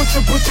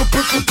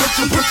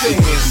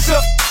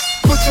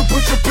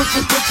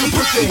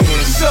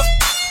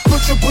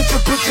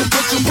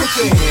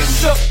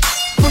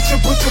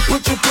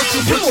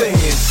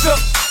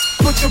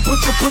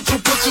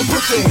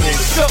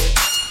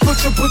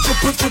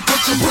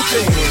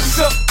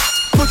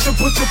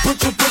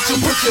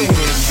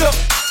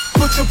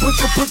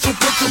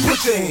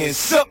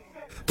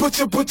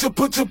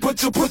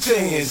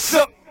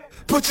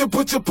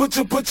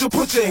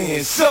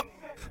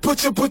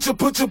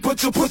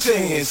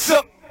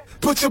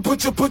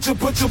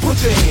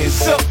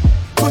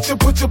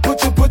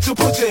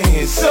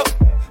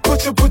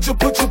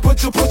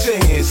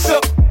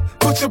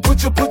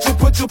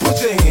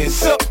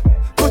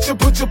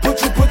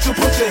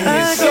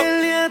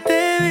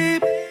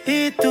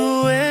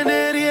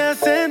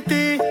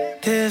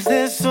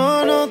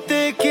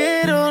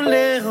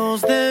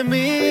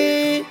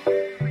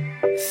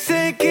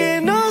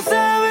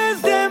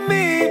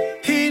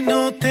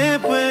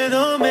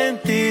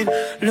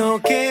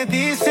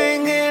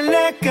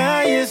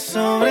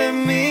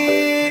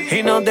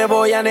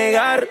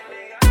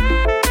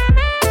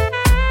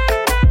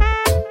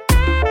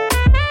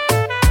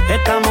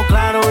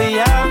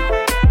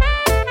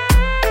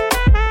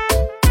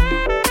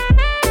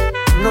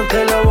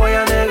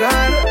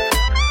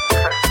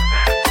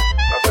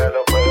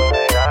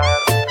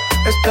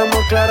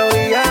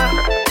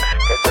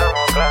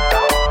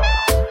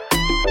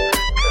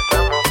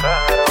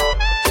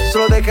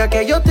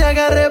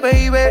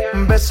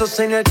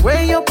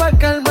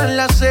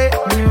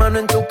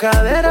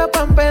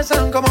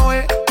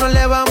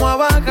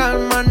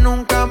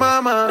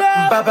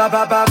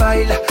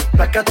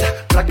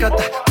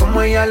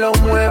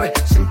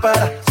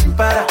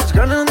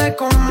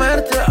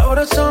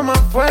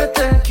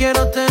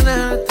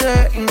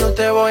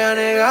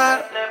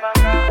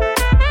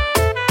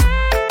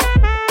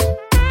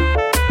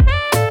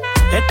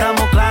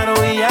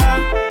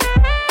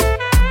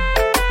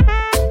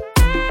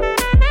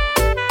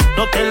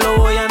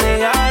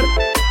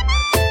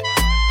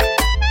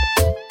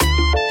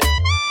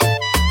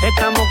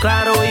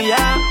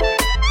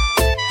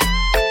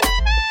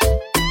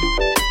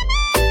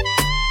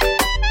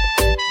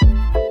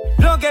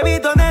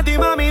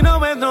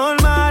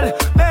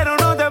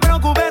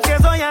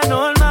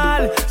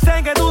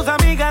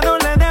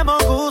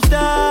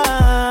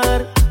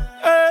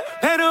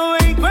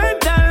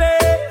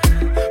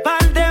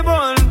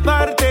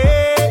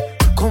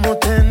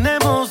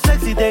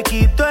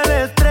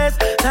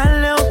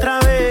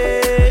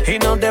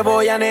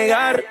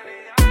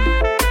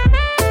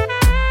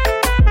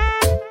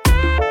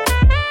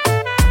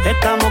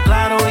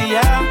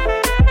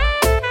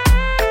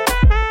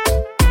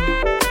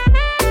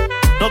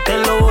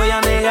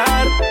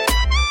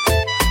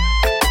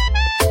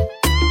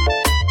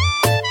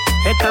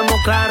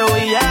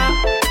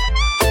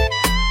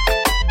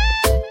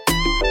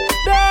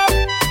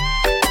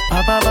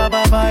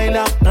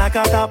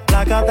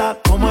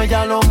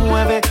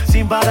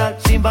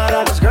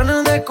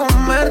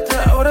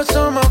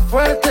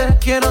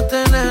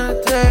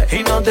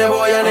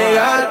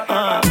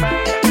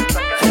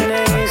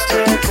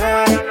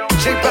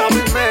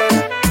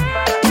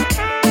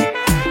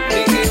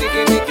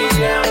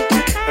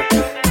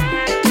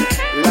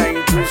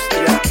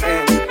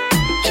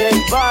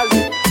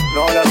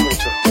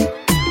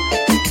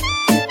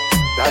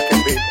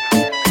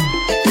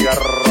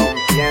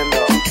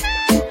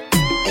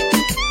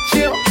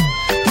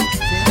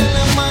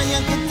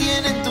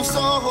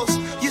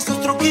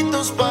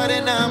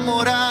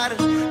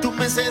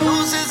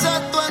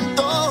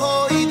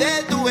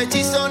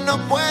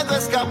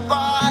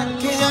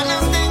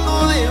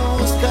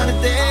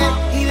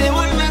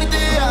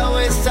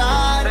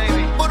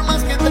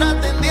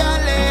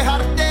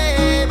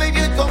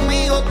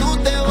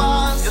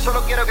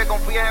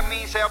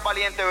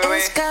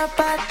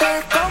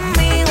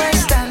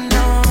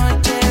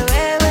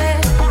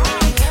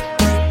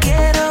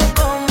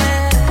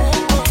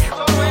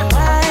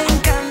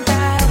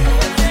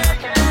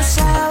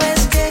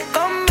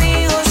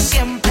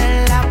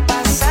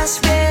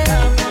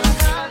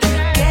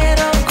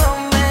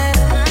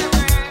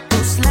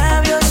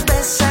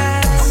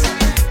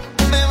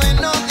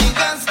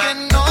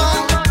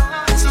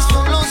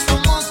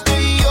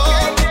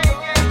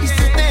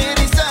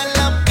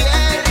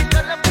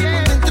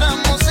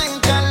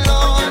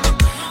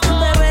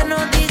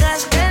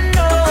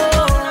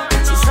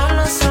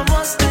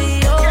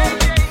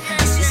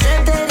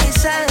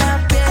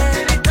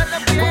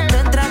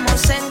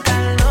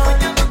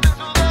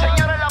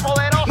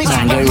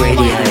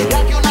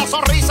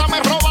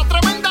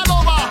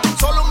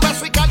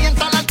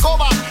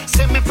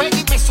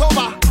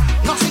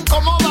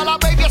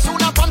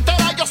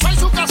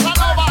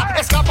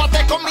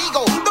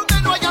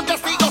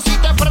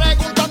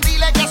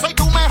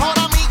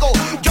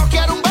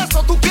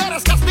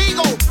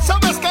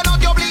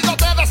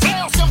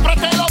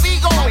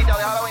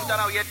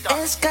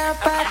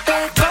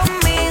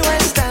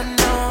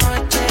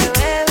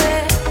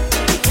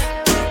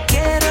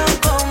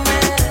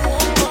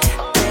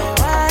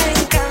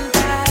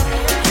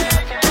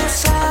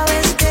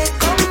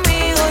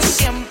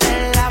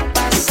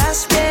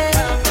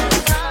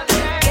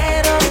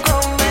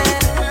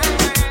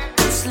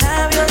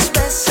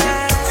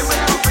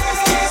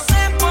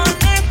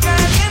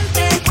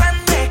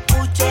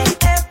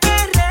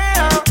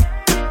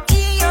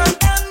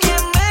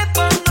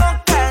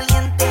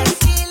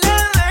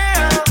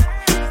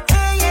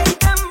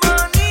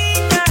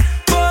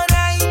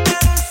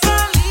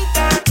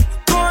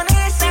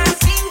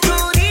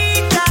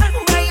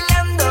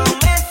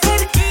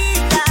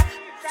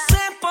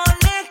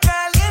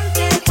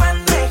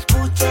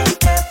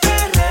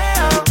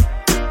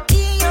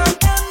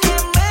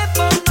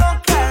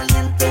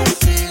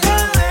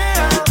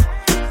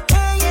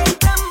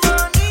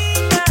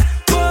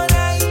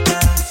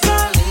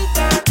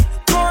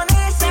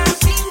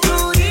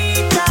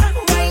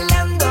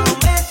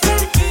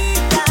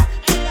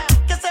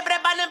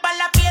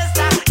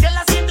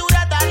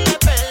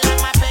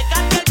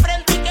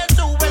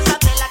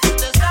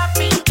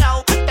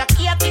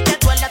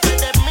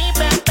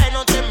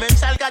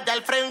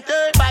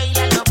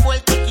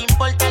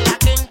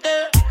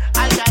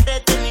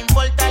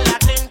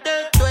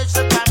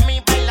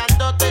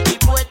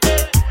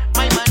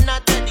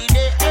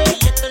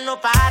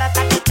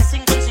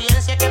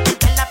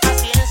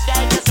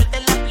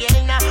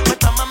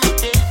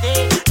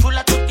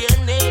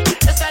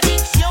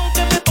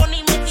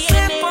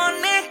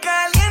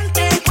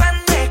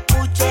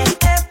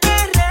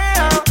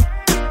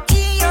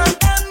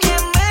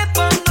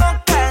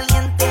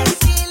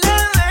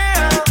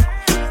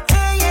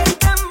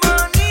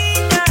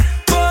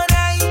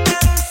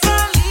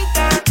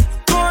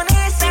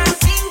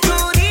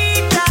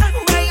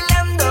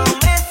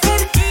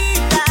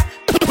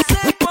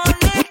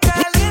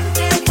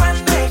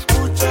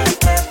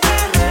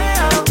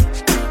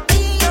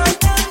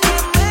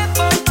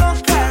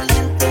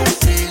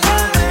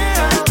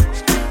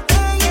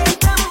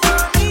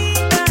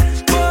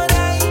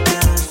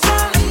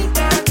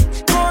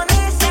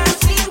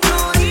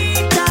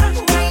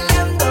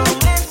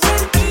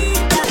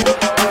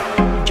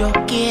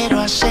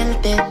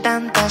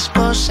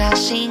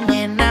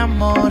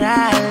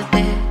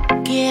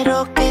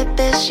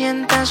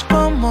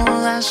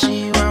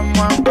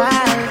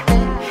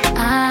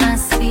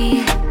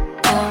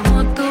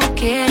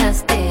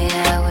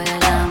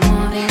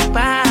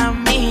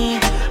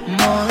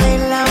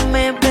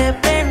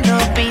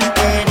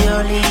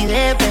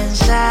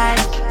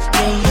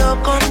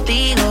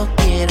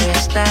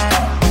 estar,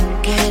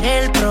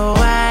 querer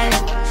probar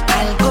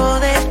algo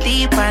de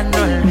ti para no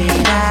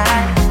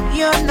olvidar.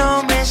 Yo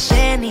no me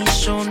sé ni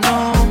su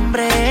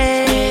nombre,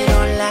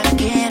 pero la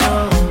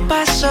quiero.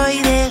 Paso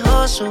y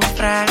dejo su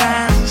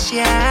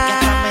fragancia, que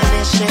hasta me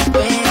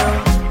desespero.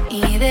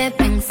 Y de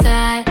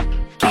pensar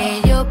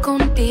que yo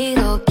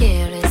contigo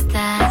quiero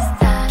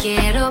estar,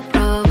 quiero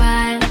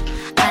probar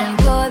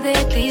algo de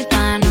ti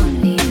para no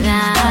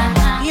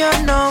olvidar. Yo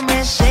no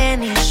me sé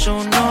ni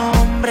su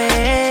nombre,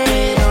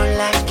 pero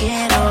la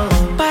quiero.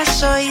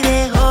 Paso y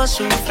dejo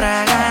su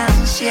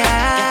fragancia,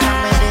 que hasta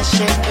me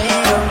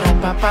desespero.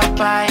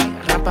 Rapapapay,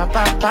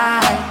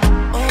 rapapapay,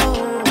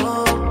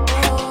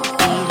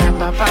 y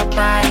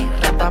rapapapay,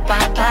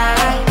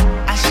 rapapapay.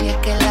 Así es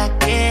que la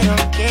quiero,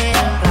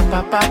 quiero.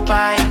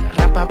 Rapapapay,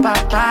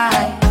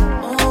 rapapapay,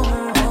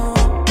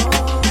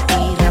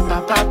 y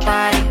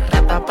rapapapay,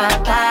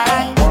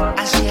 rapapapay.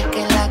 Así es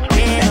que la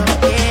quiero,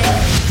 quiero.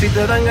 Si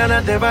te dan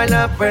ganas de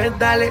bailar, pues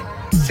dale.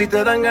 Si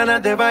te dan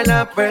ganas de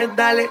bailar, pues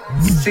dale.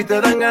 Si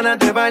te dan ganas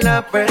de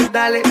bailar, pues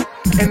dale.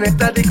 En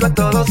esta disco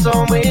todos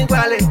somos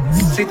iguales.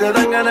 Si te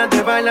dan ganas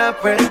de bailar,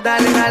 pues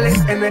dale, dale.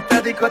 En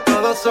esta disco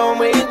todos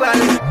somos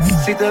iguales.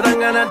 Si te dan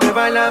ganas de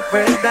bailar,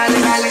 pues dale,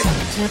 dale.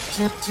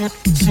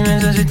 Si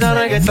necesitas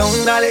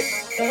reggaetón, dale.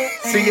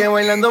 Sigue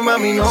bailando,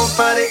 mami, no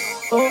pare.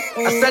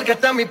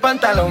 Acércate a mi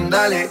pantalón,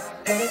 dale.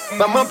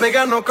 Vamos a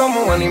pegarnos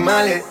como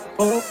animales.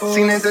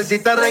 Si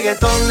necesitas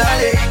reggaetón,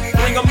 dale.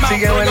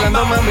 Sigue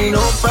bailando, mami,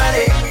 no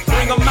pare.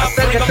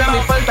 Acércate a mi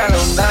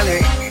pantalón,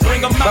 dale.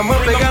 Vamos a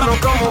pegarnos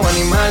como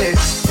animales.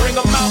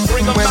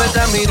 Muévete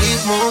a mi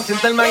ritmo,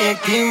 siente el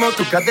magnetismo.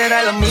 Tu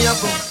cadera y la mía,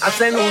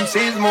 hacen un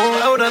sismo.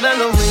 Ahora da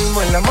lo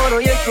mismo, el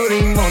amor y el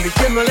turismo.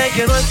 Diciéndole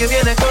que no es que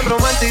viene con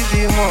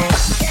romanticismo.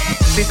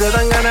 Si te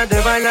dan ganas de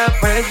bailar,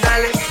 pues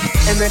dale.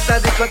 En esta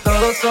disco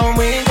todos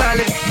somos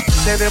iguales.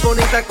 Te ves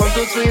bonita con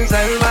tu swing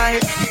salvaje.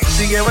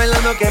 Sigue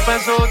bailando, ¿qué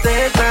pasó?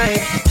 Te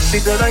traje.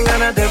 Si te dan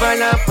ganas de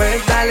bailar,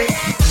 pues dale.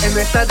 En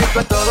esta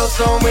disco todos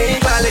somos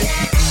iguales.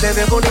 Te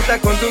ves bonita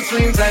con tu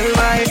swing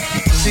salvaje.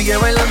 Sigue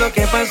bailando,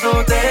 ¿qué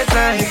pasó? Te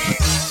traje.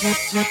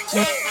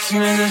 Si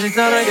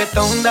necesitas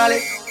reggaetón,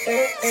 dale.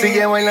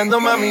 Sigue bailando,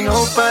 mami,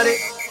 no pare.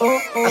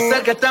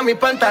 Acércate a mi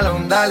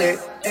pantalón, dale.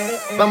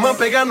 Vamos a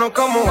pegarnos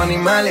como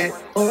animales.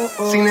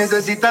 Si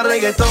necesitas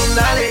reggaetón,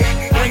 dale.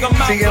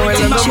 Sigue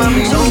bailando,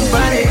 mami, no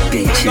pare.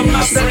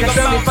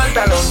 Acércate a mi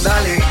pantalón,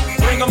 dale.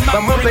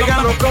 Vamos a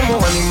pegarnos como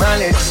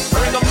animales.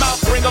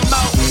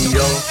 Y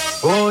yo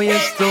hoy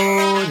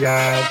estoy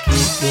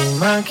aquí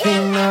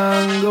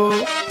imaginando.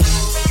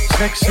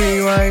 Sexy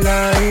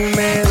baila y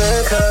me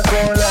deja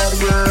con las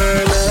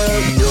ganas.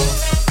 Y yo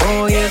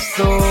hoy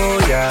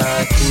estoy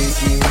aquí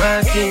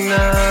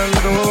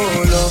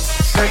imaginándolo.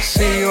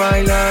 Sexy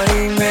baila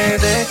y me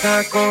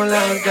deja con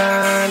las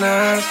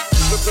ganas.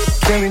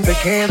 Qué bien te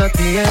queda a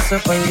ti esa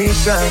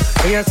faldita.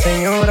 Ella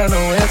señora,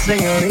 no es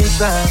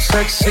señorita.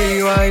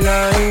 Sexy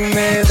baila y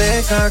me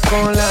deja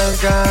con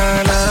las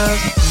ganas.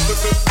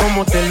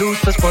 Cómo te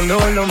luces cuando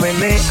lo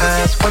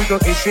meneas. Cuánto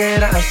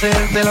quisiera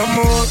hacerte el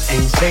amor.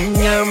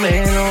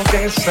 Enséñame lo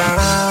que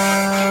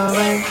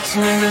sabes. Si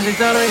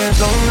necesitas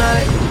reggaetón,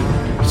 dale.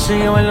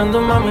 Sigue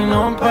bailando, mami,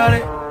 no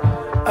pare.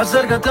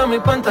 Acércate a mi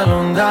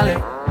pantalón, dale.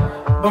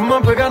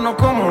 Vamos a pegarnos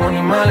como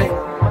animales.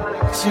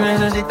 Si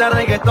necesitas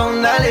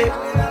reggaetón, dale.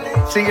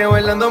 Sigue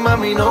bailando,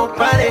 mami, no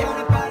pare.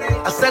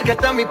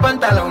 Acércate a mi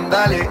pantalón,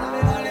 dale.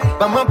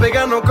 Vamos a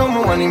pegarnos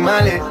como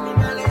animales.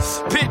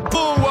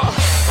 Pitbull,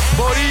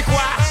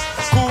 boricua,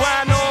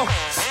 cubano,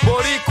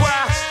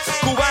 boricua,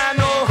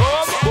 cubano,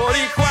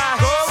 boricua,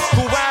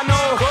 cubano,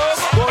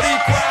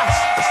 boricua.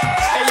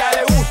 Ella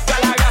le gusta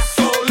la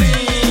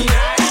gasolina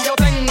y yo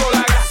tengo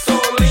la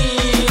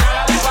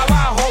gasolina. De pa'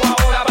 abajo,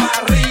 ahora para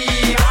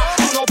arriba.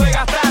 No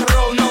pegas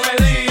tarro, no me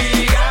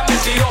digas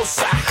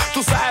mentirosa.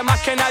 Tú sabes más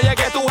que nadie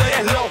que tú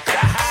eres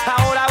loca.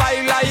 Ahora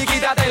baila y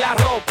quítate la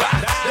ropa.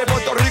 De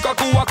Puerto Rico a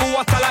Cuba, Cuba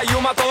hasta la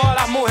Yuma. Todas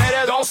las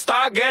mujeres don't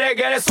stop, get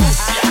it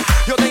sucia.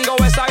 Yo tengo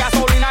esa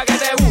gasolina que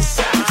te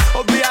gusta.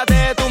 Olvídate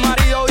de tu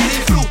marido y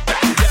disfruta.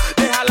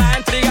 Deja la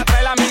intriga,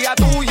 trae la amiga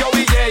tuya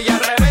y ella.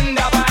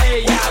 Revenda pa'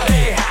 ella.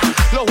 Deja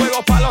los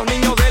juegos pa' los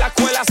niños de la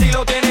escuela. Si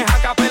lo tienes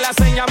a capela,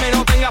 enséñame,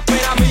 no tengas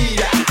pena,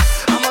 mira.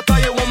 I'ma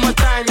tell you one more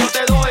time, yo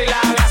te doy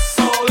la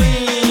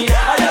gasolina.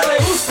 A ella le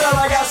gusta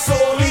la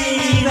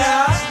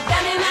gasolina.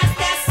 Dame más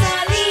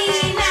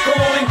gasolina.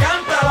 Como me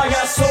encanta la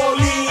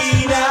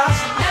gasolina.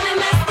 Dame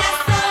más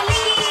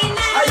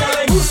gasolina. A ella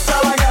le gusta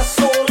la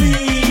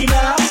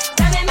gasolina.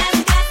 Dame más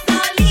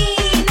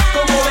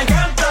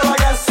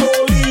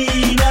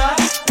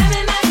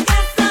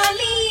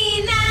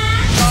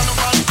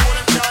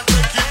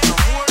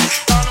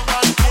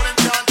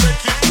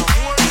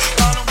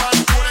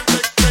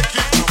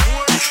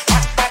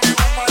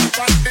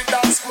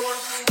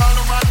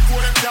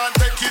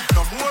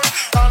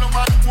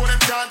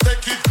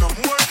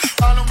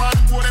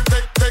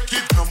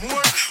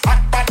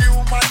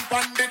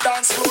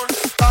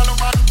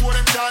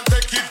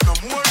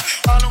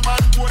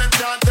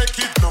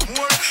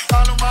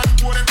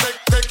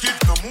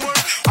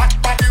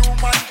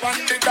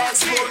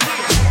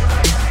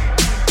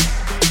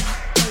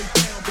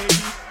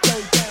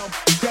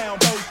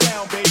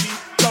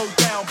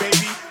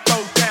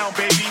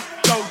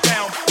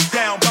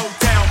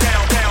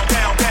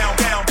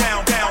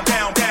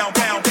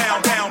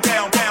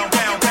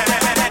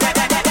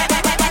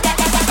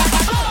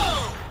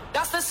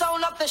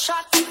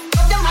shot.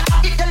 Love them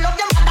mother, if you love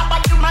them mother,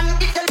 but you man,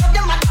 if you love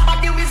them mother, but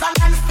you is a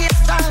man, stay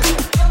strong.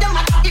 Love them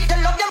mother, if you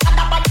love them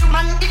mother, but you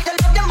man, if you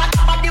love them mother,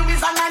 but you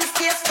is a man,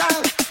 stay strong.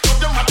 Love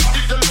them mother,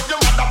 if you love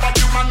them mother, but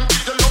you man,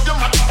 if you love them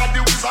mother, but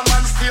you is a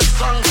man, stay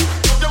strong.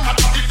 Love them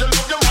mother, if you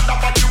love them mother,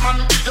 but you man,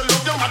 if you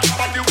love them mother,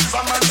 but you is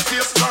a man,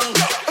 stay strong.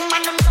 Man,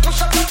 them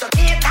push up to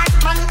me,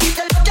 man, if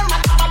you love them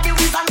mother, but you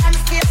is a man,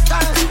 stay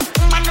strong.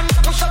 Man, them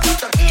push up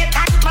to me,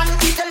 man,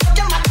 if you love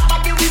them mother,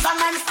 but you is a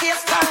man, stay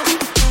strong.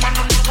 Man,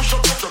 them push up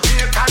to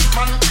me,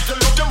 man, if you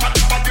love them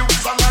mother, but you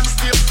is a man,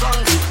 stay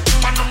strong.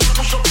 Man, them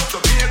push up to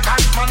me,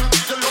 man,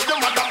 if you love them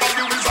mother, but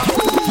you is a man.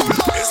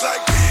 It's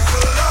like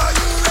people, are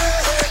you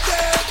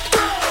ready?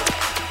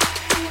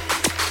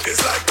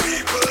 It's like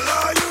people,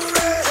 are you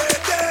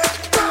ready?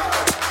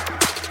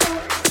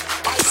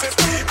 I said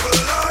people,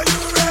 are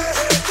you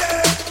ready?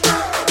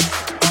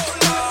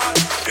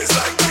 It's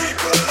like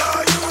people,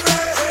 are you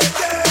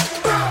ready?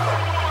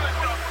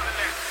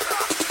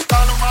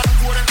 All the man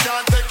go them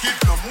can't take it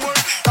no more.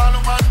 All the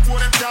man go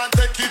them can't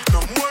take it no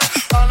more.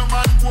 All the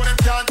man go them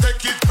can't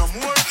take it no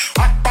more.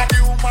 Hot body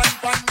woman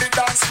on the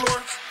dance floor.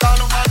 All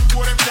the man go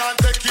them can't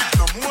take it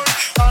no more.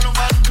 All the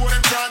man go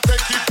them can't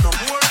take it no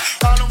more.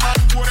 All the man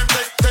go them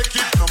take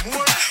it no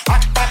more.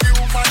 Hot body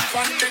woman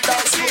on the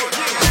dance floor.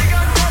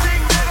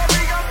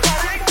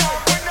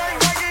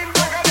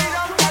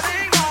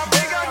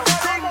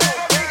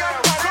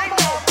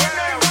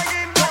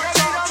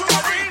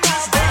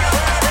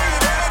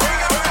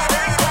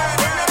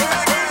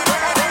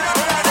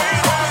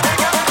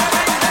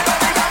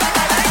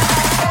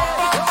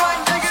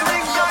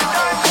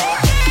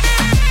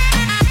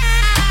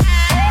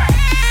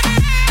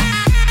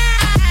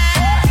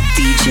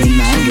 DJ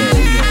Mango,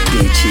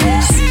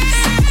 bitches.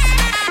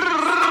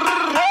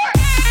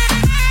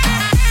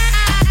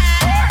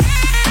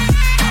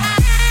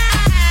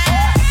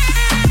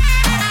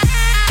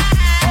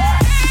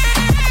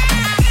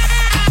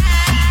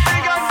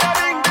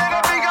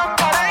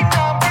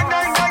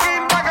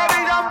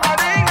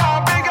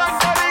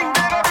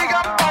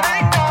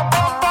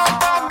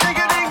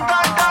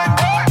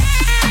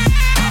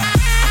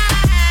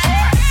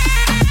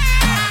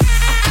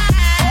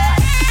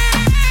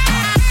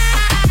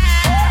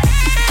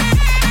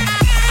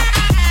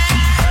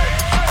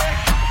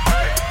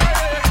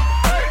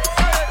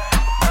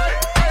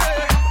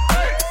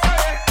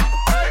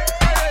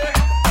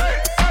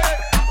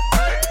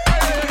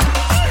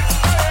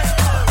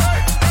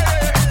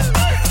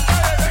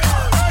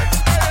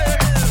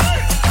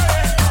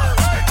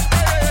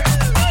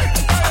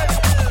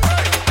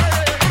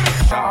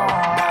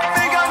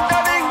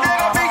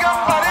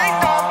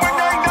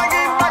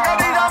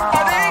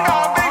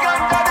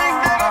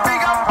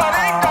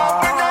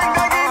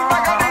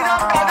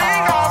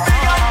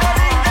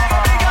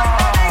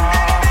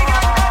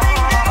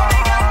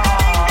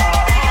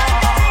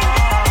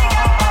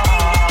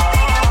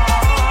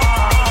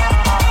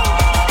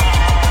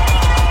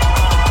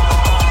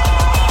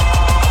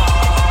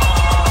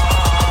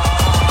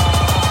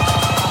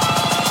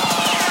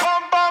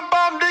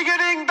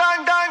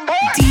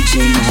 DJ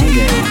Mango,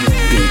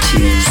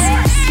 bitches.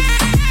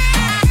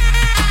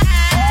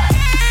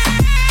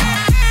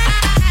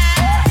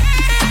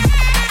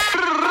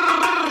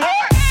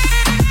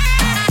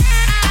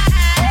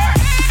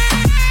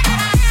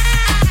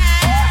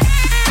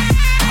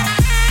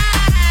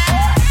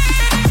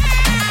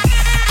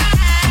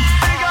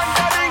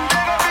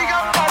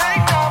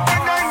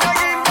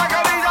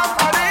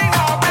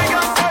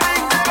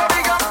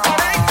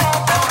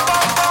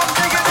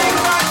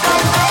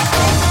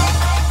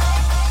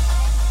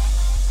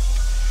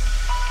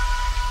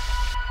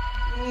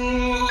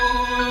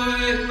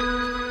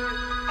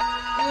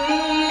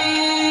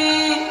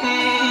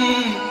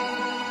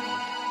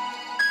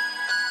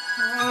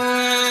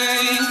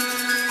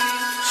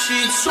 She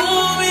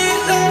told me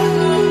that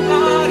I'm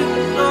not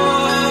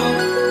enough,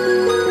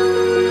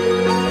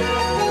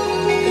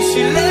 and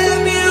she left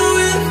me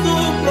with a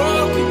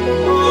broken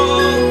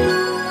heart.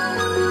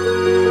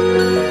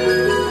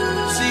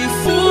 She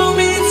fooled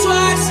me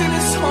twice and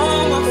it's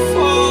all my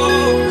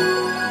fault.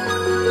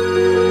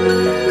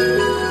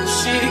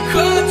 She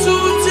cut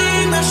too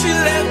deep, now she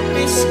left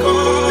me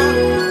scarred.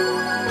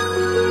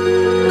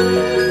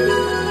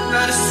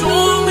 Now there's so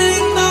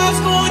many thoughts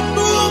going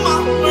through my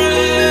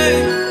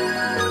brain,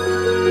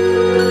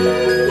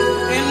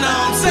 and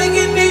now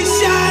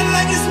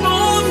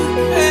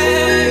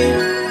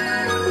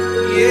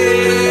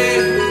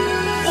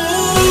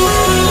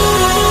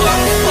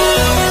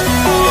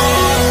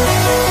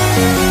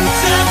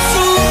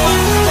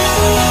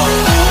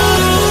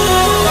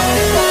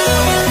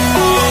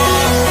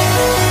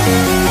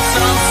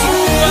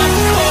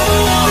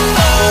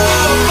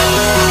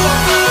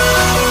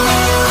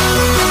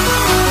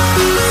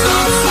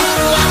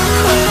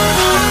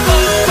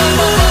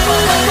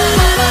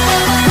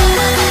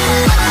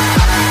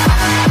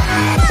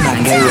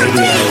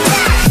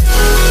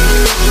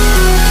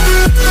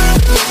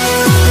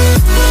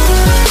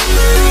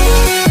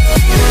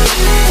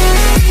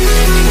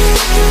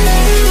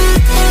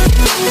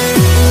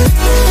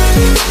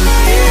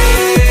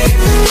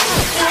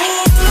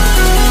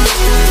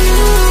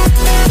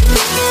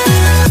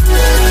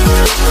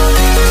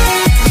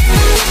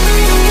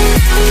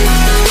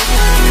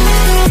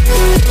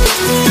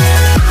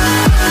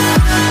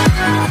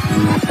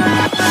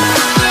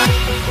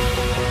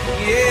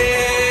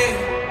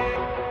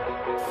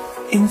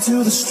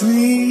into the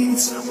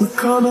streets, we're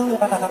coming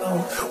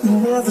out. We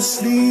never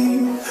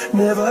sleep,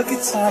 never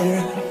get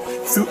tired.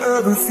 Through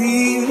urban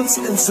fields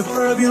and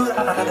suburban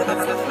life.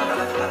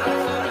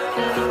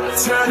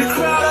 Turn the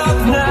crowd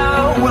up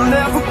now, we'll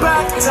never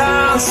back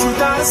down. Shoot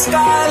down the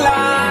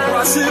skyline,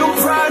 watch it on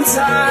prime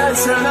time.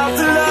 Turn up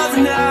the love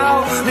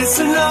now,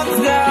 listen up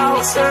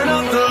now. Turn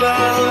up the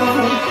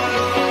love.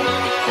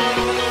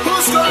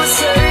 Who's gonna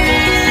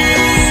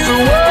save the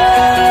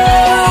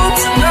world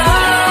tonight?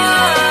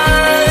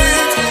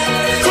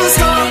 Who's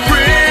gonna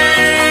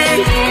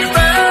bring it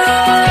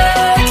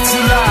back to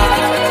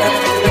life?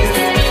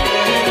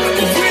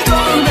 We're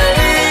gonna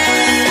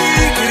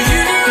make it,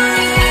 you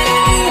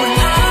and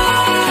I.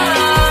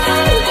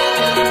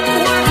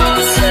 We're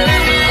gonna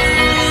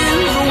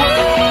save the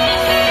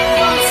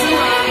world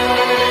tonight.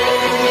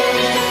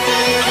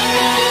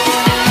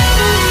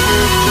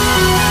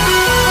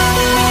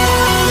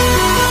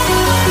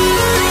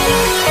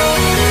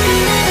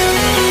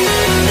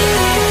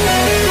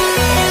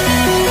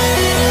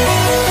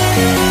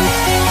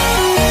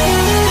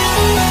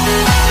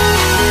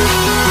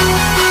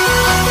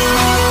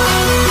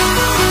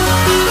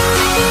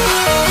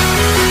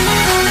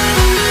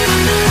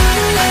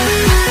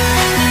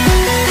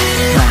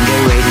 Mango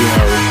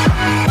Radio.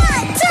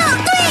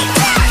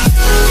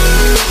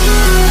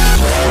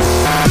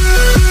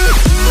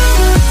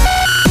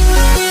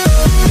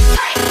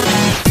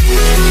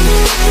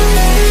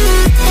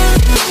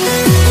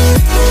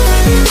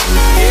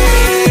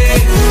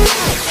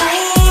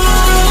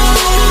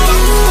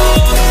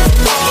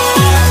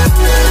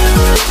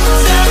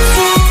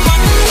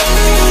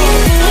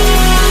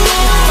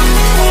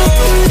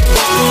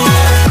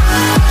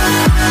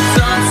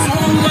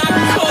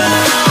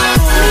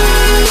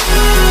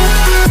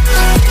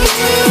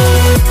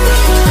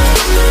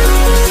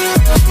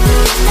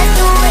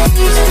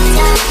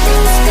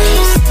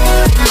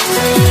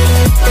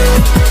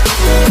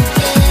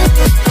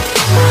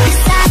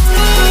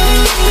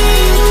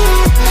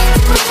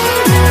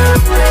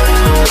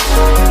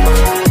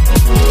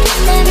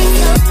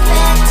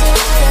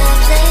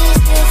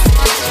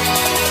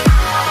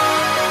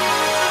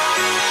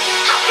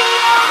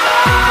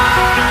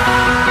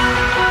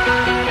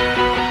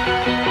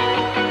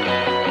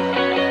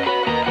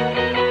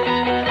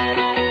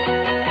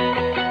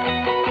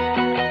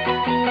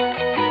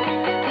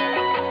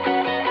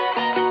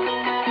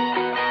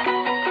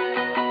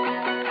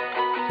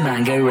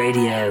 Mango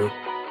Radio.